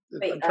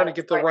 Wait, I'm trying to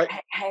get the right.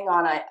 Hang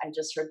on, I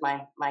just heard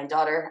my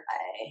daughter.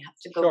 I have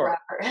to go grab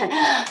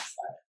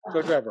her.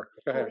 Go grab her.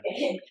 Go ahead.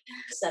 Okay.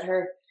 Set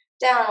her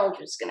down. We're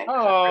just gonna.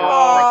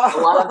 Like a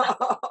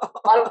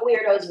lot of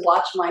weirdos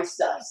watch my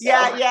stuff. So.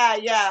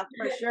 Yeah,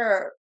 for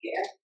sure.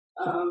 Here.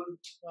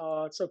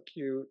 Oh, it's so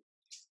cute.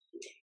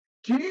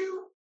 Do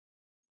you?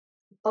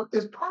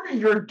 Is part of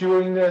your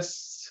doing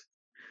this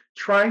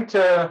trying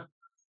to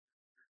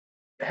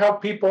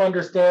help people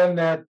understand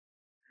that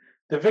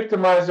the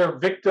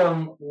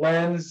victimizer-victim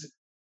lens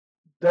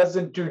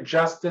doesn't do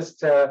justice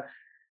to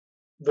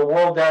the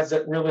world as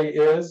it really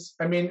is?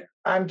 I mean,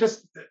 I'm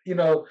just,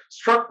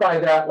 struck by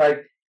that.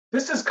 Like,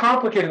 this is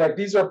complicated. Like,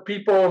 these are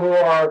people who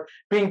are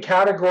being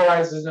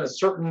categorized in a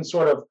certain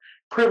sort of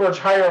privilege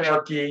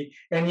hierarchy,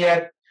 and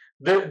yet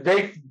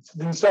they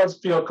themselves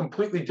feel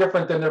completely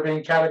different than they're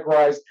being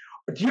categorized.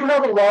 Do you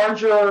have a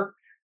larger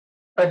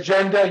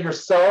agenda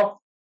yourself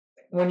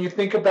when you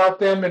think about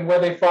them and where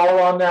they fall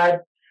on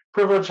that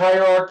privilege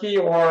hierarchy,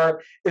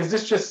 or is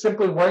this just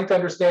simply wanting to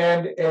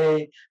understand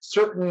a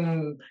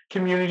certain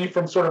community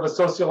from sort of a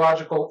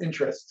sociological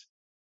interest?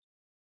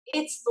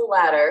 It's the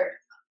latter.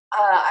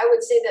 I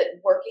would say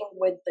that working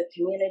with the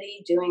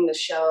community, doing the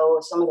show,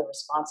 some of the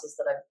responses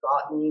that I've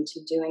gotten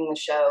to doing the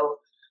show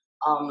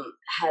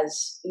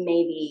has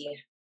maybe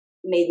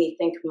made me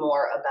think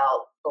more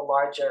about the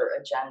larger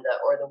agenda,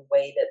 or the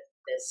way that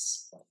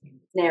this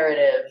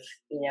narrative,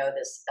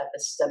 this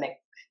epistemic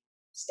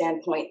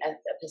standpoint,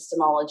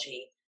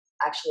 epistemology,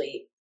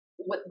 actually,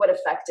 what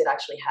effect it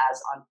actually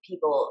has on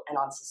people and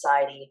on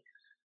society.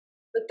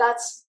 But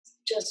that's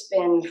just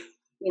been,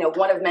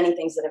 one of many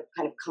things that have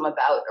kind of come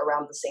about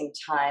around the same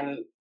time,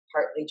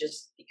 partly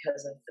just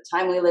because of the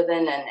time we live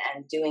in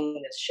and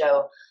doing this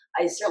show.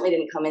 I certainly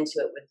didn't come into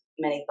it with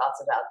many thoughts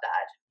about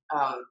that.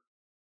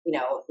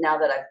 Now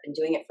that I've been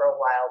doing it for a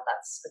while,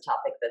 that's a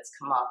topic that's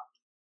come up.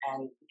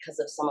 And because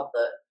of some of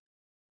the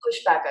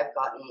pushback I've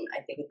gotten,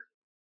 I think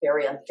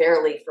very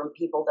unfairly, from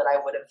people that I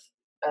would have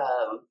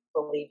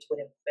believed would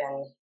have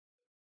been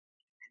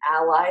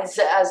allies,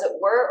 as it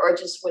were, or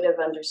just would have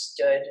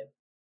understood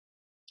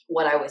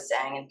what I was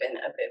saying and been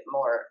a bit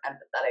more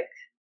empathetic,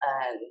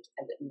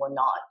 and were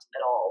not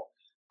at all.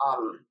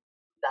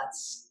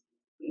 That's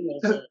maybe.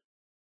 Go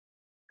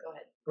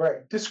ahead.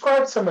 Right.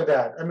 Describe some of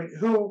that. I mean,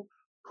 who,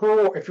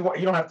 if you want,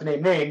 you don't have to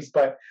name names,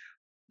 but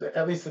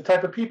at least the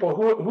type of people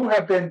who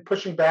have been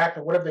pushing back,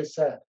 and what have they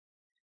said?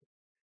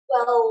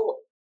 Well,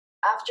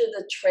 after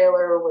the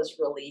trailer was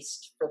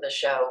released for the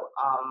show,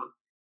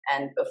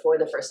 and before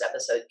the first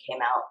episode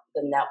came out,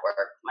 the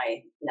network,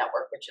 my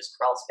network, which is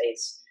Crawl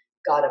Space,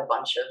 got a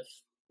bunch of,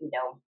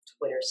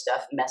 Twitter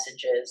stuff,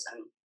 messages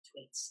and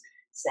tweets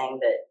saying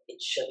that they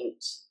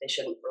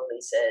shouldn't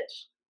release it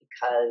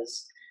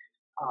because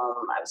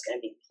I was going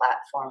to be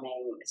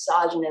platforming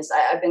misogynist.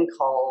 I've been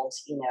called,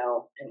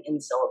 an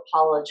incel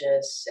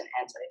apologist, an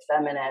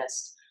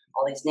anti-feminist,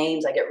 all these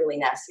names. I get really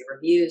nasty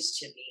reviews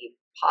to the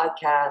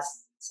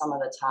podcast some of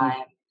the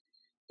time.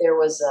 There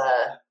was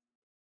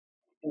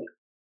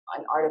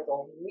an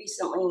article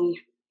recently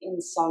in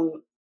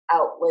some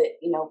outlet,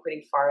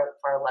 pretty far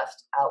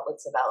left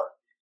outlets, about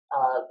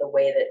the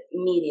way that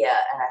media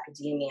and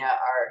academia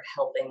are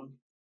helping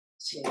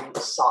to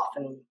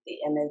soften the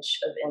image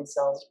of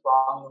incels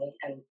wrongly,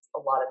 and a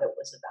lot of it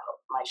was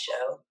about my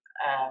show.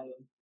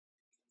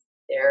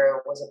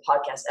 There was a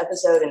podcast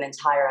episode, an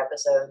entire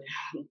episode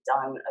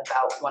done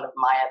about one of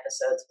my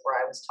episodes,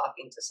 where I was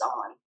talking to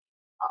someone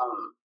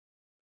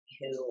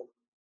who,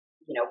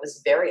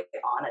 was very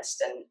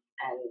honest and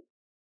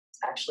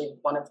actually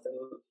one of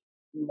the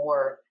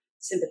more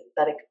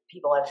sympathetic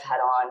people I've had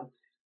on,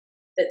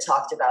 that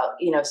talked about,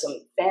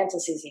 some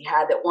fantasies he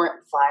had that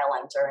weren't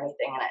violent or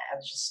anything. And I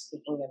was just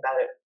speaking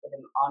about it with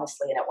him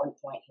honestly. And at one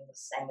point he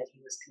was saying that he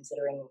was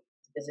considering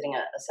visiting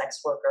a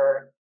sex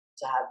worker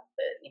to have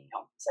the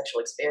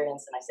sexual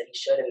experience, and I said he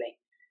should, and they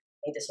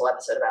made this whole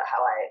episode about how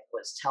I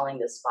was telling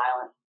this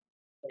violent,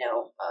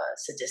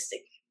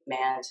 sadistic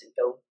man to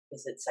go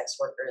visit sex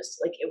workers.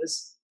 Like, it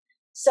was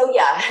so,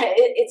 yeah.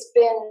 It's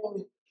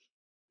been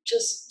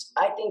just,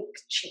 I think,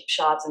 cheap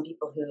shots and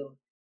people who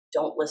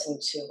don't listen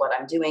to what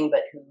I'm doing,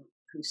 but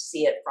who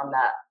see it from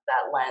that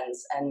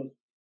lens. And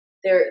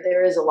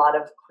there is a lot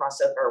of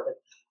crossover with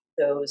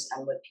those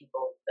and with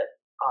people that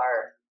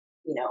are,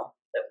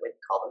 that would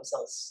call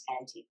themselves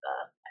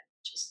Antifa.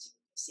 I've just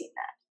seen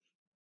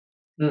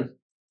that. Mm.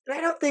 And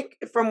I don't think,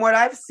 from what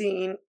I've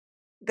seen,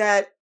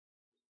 that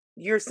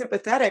you're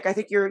sympathetic. I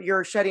think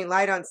you're shedding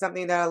light on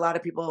something that a lot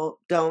of people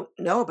don't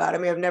know about. I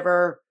mean, I've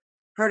never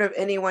heard of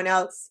anyone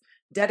else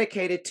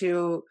dedicated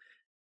to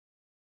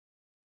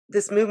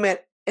this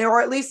movement,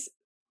 or at least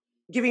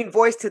giving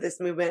voice to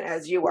this movement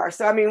as you are.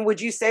 So, I mean, would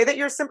you say that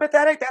you're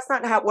sympathetic? That's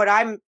not what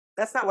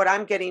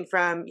I'm getting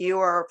from you,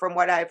 or from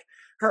what I've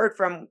heard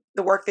from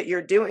the work that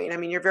you're doing. I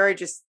mean, you're very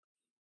just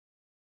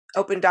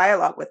open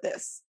dialogue with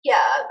this.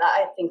 Yeah,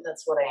 I think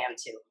that's what I am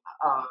too.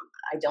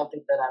 I don't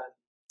think that I'm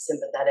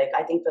sympathetic.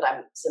 I think that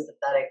I'm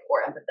sympathetic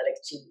or empathetic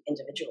to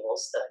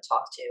individuals that I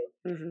talk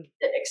to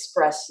that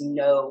express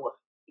no,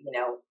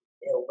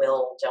 ill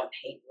will, don't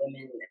hate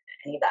women,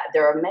 any of that.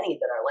 There are many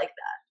that are like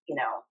that,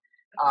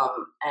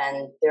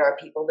 and there are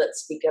people that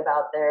speak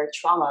about their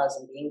traumas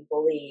and being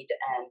bullied,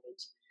 and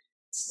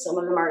some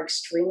of them are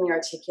extremely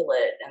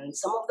articulate, and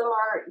some of them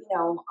are,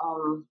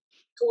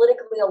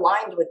 politically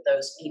aligned with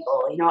those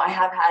people. I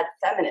have had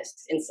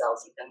feminist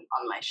incels even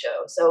on my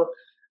show. So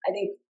I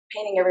think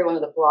painting everyone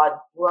with a broad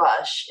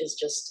brush is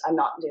just, I'm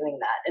not doing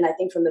that. And I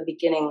think from the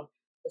beginning,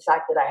 the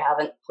fact that I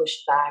haven't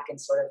pushed back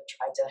and sort of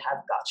tried to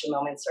have gotcha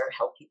moments or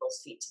held people's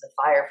feet to the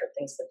fire for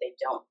things that they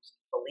don't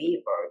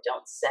believe or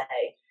don't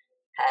say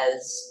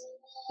has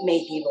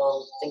made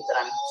people think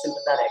that I'm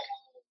sympathetic.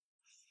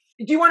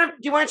 Do you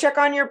want to check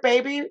on your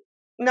baby,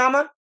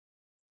 Naama?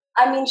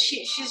 I mean,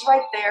 she's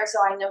right there, so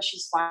I know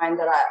she's fine.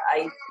 But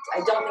I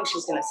don't think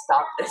she's going to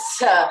stop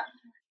this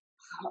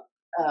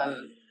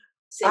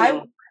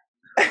singing.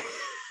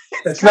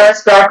 It's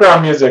nice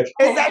background music.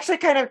 It's actually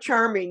kind of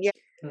charming. Yeah.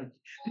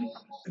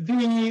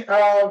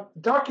 The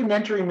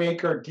documentary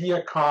maker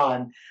Dia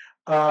Khan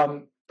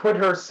put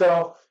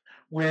herself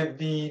with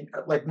the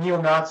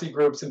neo-Nazi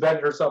groups,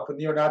 embedded herself with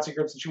neo-Nazi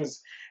groups, and she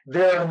was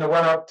there in the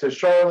run-up to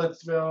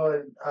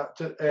Charlottesville,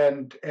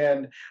 and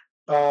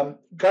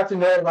got to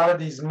know a lot of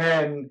these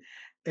men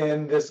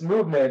in this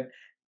movement.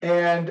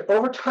 And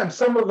over time,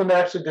 some of them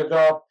actually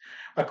developed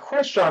a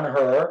crush on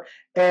her,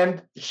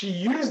 and she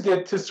used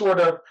it to sort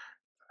of,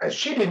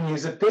 she didn't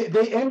use it,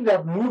 they ended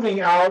up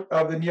moving out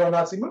of the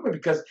neo-Nazi movement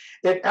because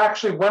it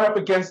actually went up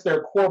against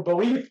their core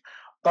belief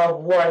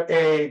of what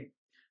a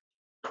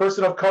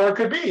person of color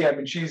could be. I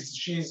mean,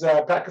 she's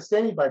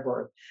Pakistani by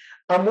birth.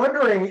 I'm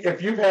wondering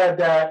if you've had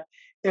that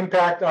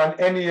impact on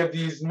any of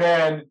these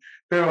men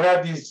who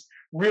have these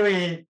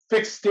really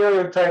fixed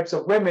stereotypes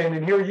of women,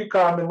 and here you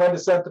come and lend a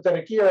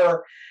sympathetic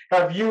ear.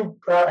 Have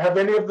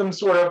any of them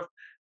sort of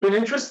been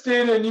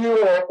interested in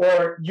you,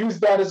 or use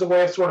that as a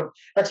way of sort of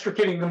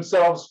extricating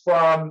themselves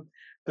from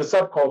the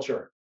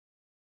subculture?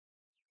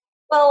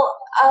 Well,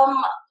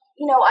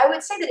 I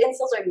would say that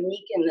incels are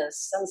unique in the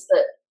sense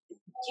that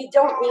you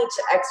don't need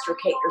to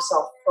extricate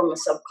yourself from a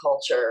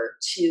subculture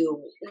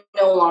to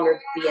no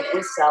longer be an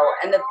incel,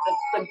 and that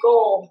the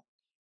goal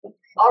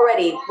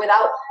already,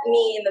 without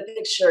me in the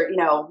picture,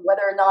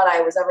 whether or not I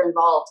was ever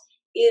involved,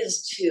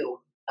 is to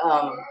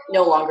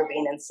no longer be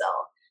an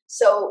incel.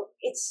 So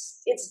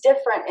it's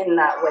different in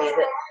that way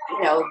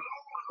that,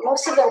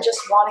 most of them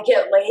just want to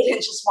get laid and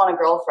just want a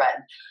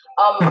girlfriend.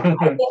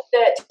 I think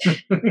that,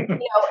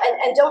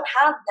 and don't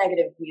have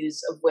negative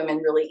views of women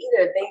really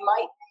either. They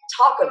might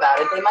talk about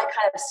it. They might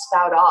kind of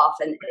spout off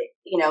and,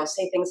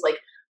 say things like,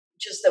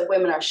 just that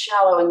women are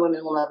shallow and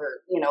women will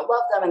never,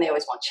 love them, and they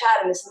always want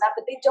chat and this and that,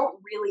 but they don't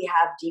really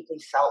have deeply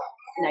felt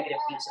negative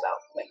views about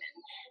women.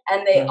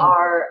 And they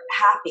are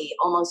happy,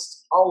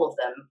 almost all of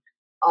them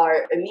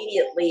are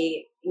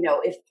immediately,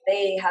 if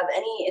they have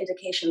any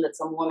indication that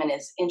some woman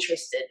is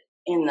interested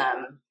in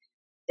them,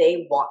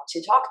 they want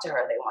to talk to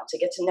her, they want to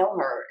get to know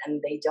her,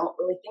 and they don't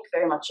really think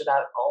very much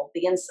about all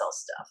the incel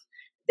stuff.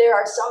 There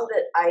are some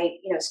that I,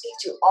 speak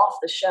to off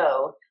the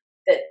show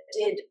that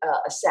did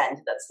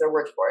ascend, that's their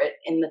word for it,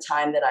 in the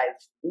time that I've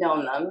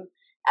known them.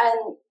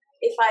 And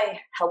if I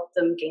help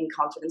them gain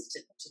confidence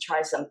to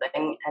try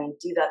something and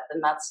do that,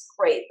 then that's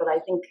great. But I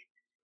think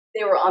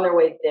they were on their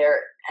way there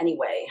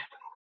anyway.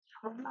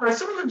 Are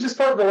some of them just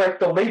part of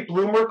the late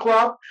bloomer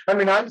club? I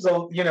mean, I was a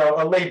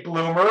late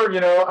bloomer.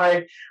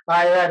 I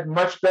had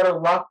much better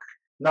luck,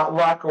 not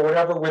luck or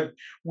whatever,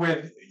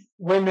 with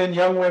women,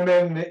 young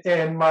women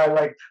in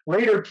my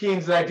later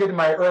teens than I did in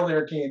my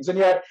earlier teens. And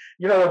yet,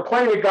 there are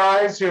plenty of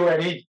guys who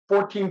at age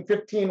 14,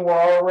 15 were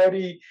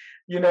already,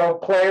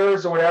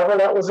 players or whatever.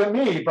 That wasn't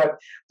me. But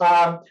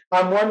I'm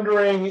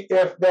wondering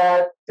if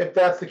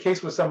that's the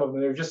case with some of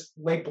them. They're just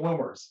late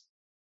bloomers.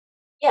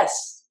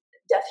 Yes,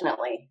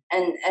 definitely.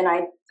 And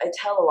I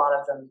tell a lot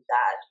of them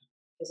that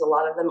because a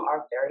lot of them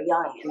are very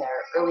young in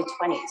their early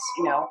 20s,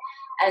 you know.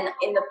 And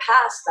in the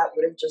past, that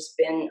would have just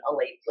been a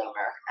late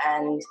bloomer,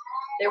 and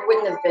there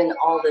wouldn't have been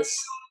all this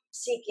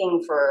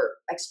seeking for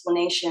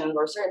explanations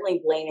or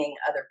certainly blaming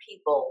other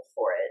people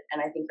for it.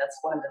 And I think that's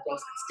one of the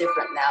things that's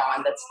different now,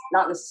 and that's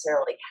not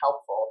necessarily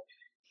helpful.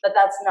 But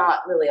that's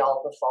not really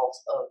all the fault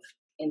of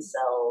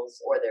incels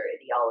or their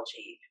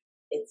ideology.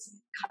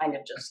 It's kind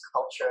of just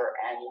culture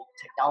and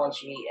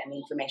technology and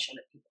information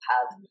that people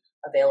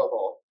have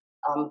available.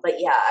 But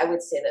yeah, I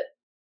would say that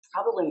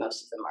probably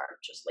most of them are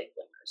just late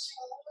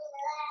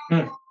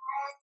bloomers.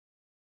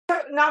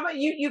 Naama,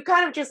 you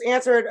kind of just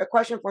answered a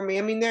question for me.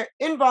 I mean, they're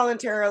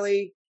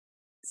involuntarily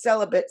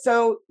celibate.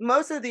 So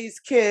most of these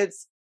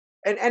kids,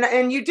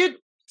 and you did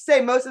say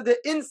most of the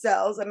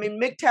incels. I mean,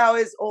 MGTOW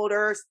is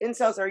older,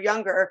 incels are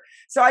younger.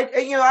 So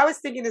I was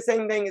thinking the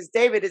same thing as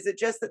David. Is it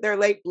just that they're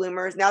late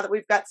bloomers? Now that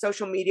we've got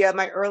social media,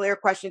 my earlier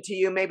question to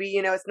you, maybe,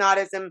 it's not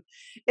as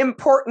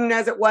important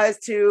as it was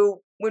to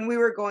when we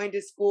were going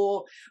to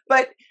school.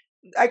 But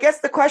I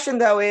guess the question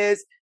though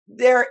is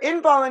they're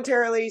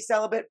involuntarily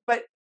celibate,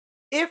 but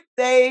if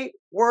that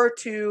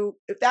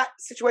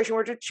situation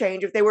were to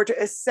change, if they were to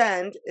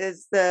ascend,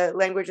 is the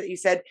language that you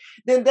said,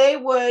 then they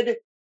would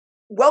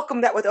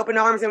welcome that with open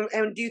arms.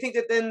 And do you think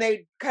that then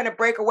they kind of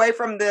break away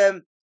from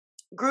the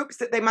groups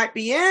that they might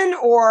be in?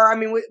 Or, I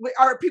mean,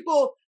 are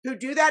people who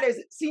do that, is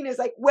it seen as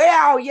like,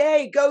 wow,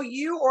 yay, go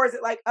you? Or is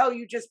it like, oh,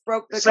 you just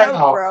broke the code,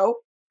 bro?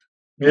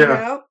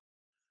 Yeah.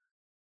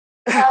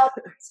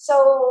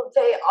 So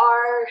they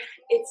are,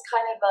 it's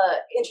kind of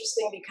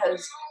interesting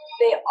because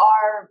they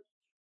are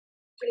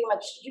pretty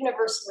much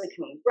universally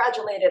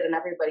congratulated and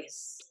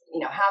everybody's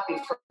happy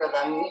for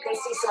them. You can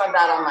see some of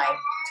that on my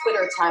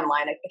Twitter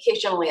timeline.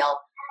 Occasionally I'll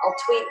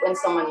tweet when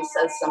someone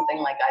says something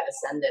like I've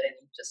ascended, and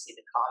you just see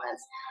the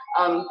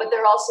comments. But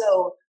they're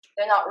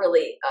not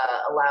really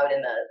allowed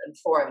in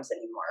forums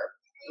anymore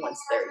once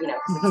they're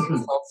because it's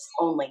results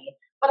only.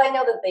 But I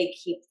know that they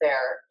keep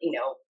their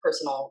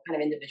personal kind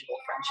of individual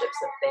friendships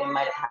that they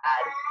might have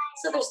had.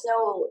 So there's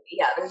no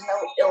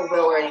ill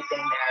will or anything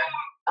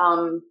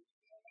there.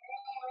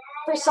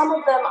 For some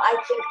of them, I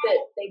think that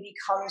they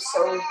become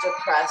so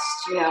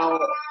depressed,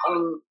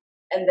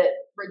 and that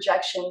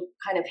rejection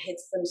kind of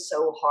hits them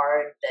so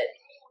hard that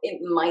it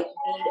might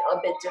be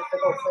a bit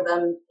difficult for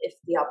them if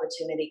the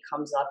opportunity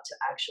comes up to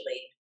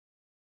actually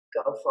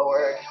go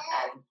forward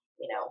and,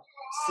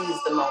 seize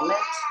the moment.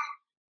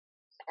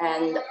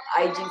 And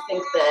I do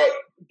think that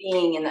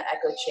being in the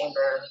echo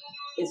chamber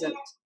isn't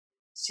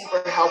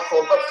super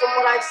helpful. But from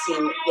what I've seen,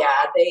 even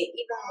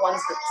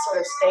ones that sort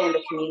of stay in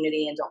the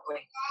community and don't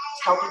really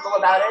tell people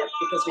about it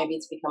because maybe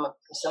it's become a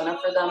persona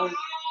for them,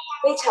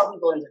 they tell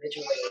people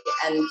individually,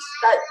 and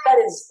that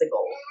is the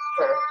goal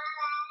for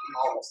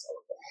almost all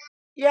of them.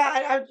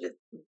 Yeah,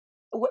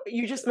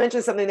 you just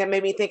mentioned something that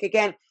made me think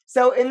again.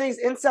 So in these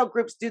incel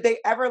groups, do they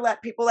ever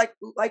let people like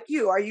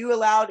you? Are you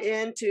allowed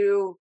in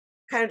to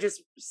kind of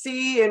just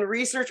see and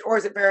research, or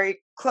is it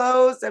very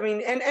closed? I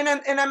mean,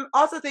 and I'm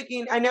also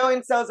thinking, I know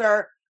incels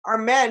are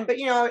men, but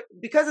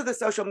because of the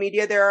social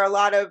media, there are a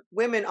lot of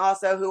women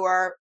also who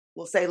are,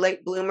 we'll say,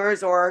 late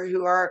bloomers, or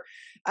who are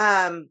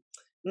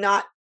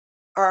not,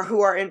 or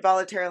who are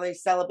involuntarily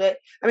celibate.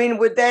 I mean,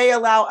 would they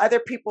allow other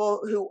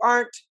people who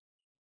aren't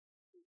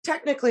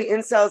technically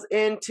incels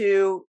in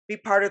to be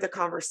part of the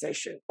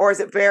conversation, or is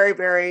it very,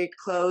 very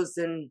closed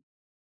and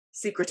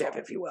secretive,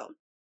 if you will?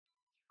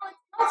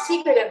 It's not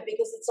secretive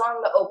because it's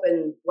on the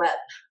open web.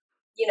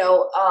 They don't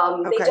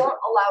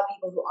allow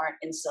people who aren't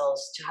incels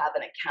to have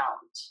an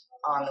account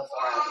on the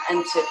forum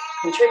and to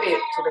contribute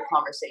to the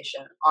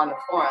conversation on the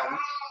forum.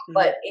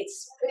 But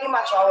it's pretty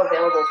much all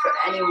available for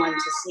anyone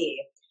to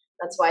see.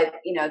 That's why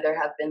there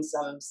have been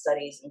some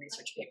studies and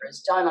research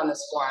papers done on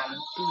this forum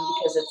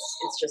because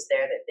it's just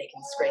there that they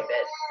can scrape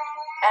it.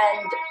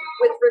 And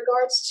with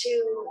regards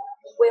to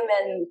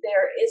women,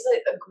 there is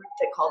a group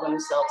that call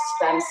themselves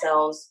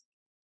femcells.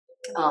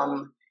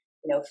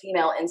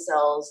 Female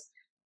incels.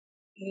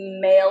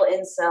 Male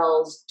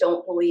incels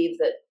don't believe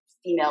that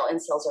female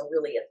incels are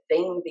really a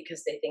thing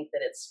because they think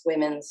that it's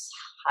women's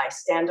high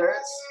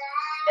standards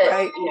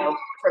that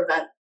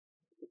prevent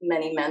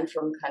many men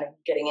from kind of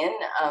getting in.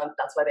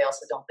 That's why they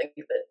also don't think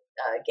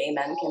that gay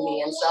men can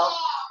be incel.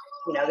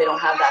 They don't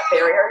have that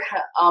barrier.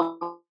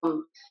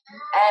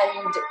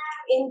 And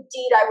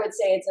indeed, I would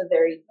say it's a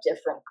very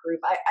different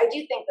group. I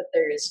do think that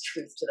there is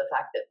truth to the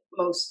fact that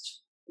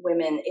most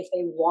women, if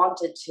they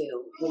wanted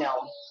to,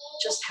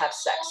 just have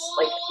sex,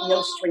 like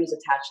no strings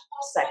attached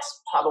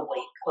sex,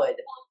 probably could.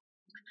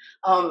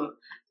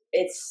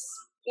 It's,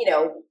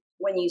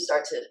 when you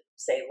start to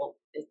say, well,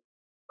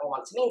 I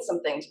want it to mean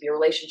something, to be a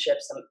relationship,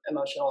 some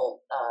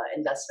emotional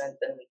investment,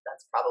 then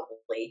that's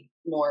probably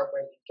more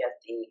where you get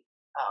the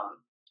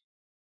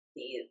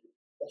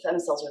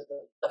femcells or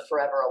the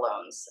forever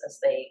alones, as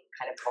they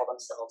kind of call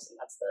themselves, and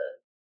that's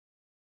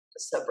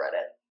the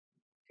subreddit.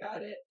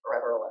 Got it.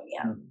 Forever alone,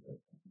 yeah.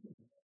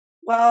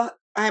 Well,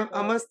 I'm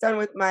almost done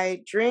with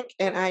my drink,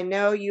 and I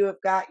know you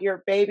have got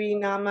your baby,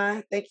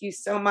 Naama. Thank you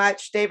so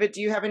much. David,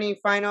 do you have any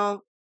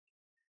final?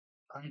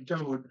 I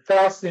do.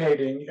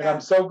 Fascinating. And Yeah.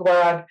 I'm so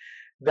glad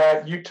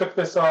that you took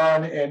this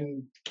on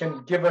and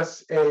can give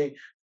us a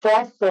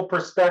thoughtful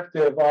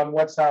perspective on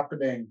what's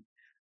happening.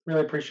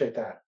 Really appreciate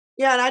that.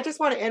 Yeah, and I just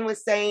want to end with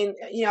saying,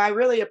 I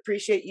really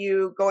appreciate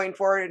you going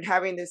forward and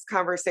having this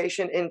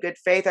conversation in good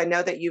faith. I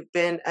know that you've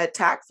been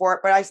attacked for it,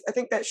 but I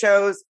think that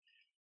shows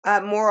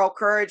moral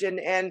courage.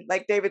 And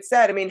like David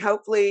said, I mean,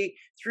 hopefully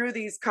through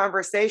these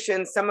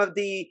conversations, some of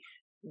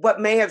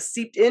what may have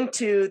seeped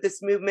into this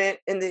movement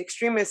in the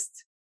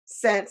extremist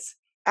sense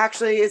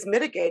actually is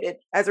mitigated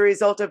as a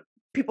result of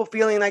people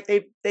feeling like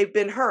they've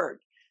been heard.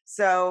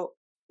 So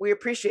we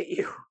appreciate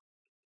you.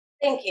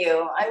 Thank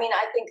you. I mean,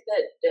 I think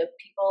that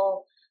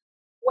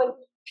when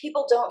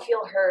people don't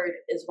feel heard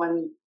is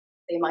when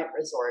they might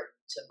resort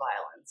to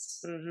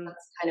violence. Mm-hmm.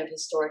 That's kind of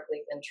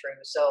historically been true.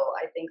 So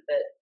I think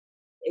that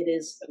it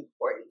is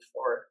important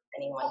for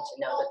anyone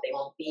to know that they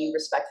will be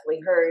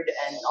respectfully heard,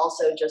 and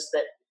also just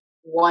that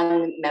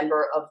one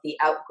member of the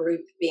out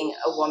group, being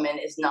a woman,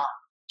 is not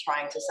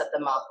trying to set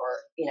them up or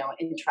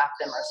entrap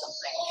them or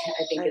something.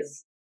 I think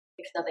is,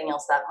 if nothing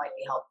else, that might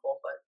be helpful.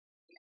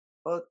 But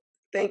well,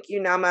 thank you,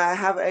 Naama.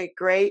 Have a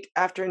great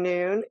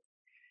afternoon.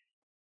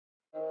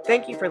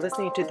 Thank you for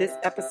listening to this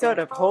episode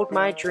of Hold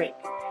My Drink.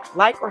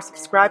 Like or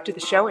subscribe to the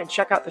show and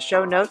check out the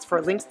show notes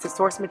for links to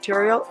source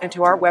material and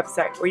to our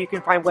website, where you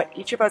can find what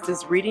each of us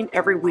is reading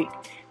every week,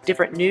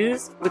 different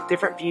news with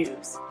different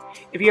views.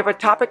 If you have a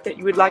topic that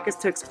you would like us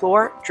to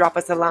explore, drop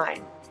us a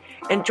line.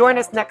 And join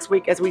us next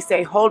week as we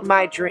say, hold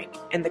my drink,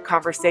 and the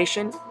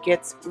conversation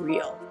gets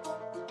real.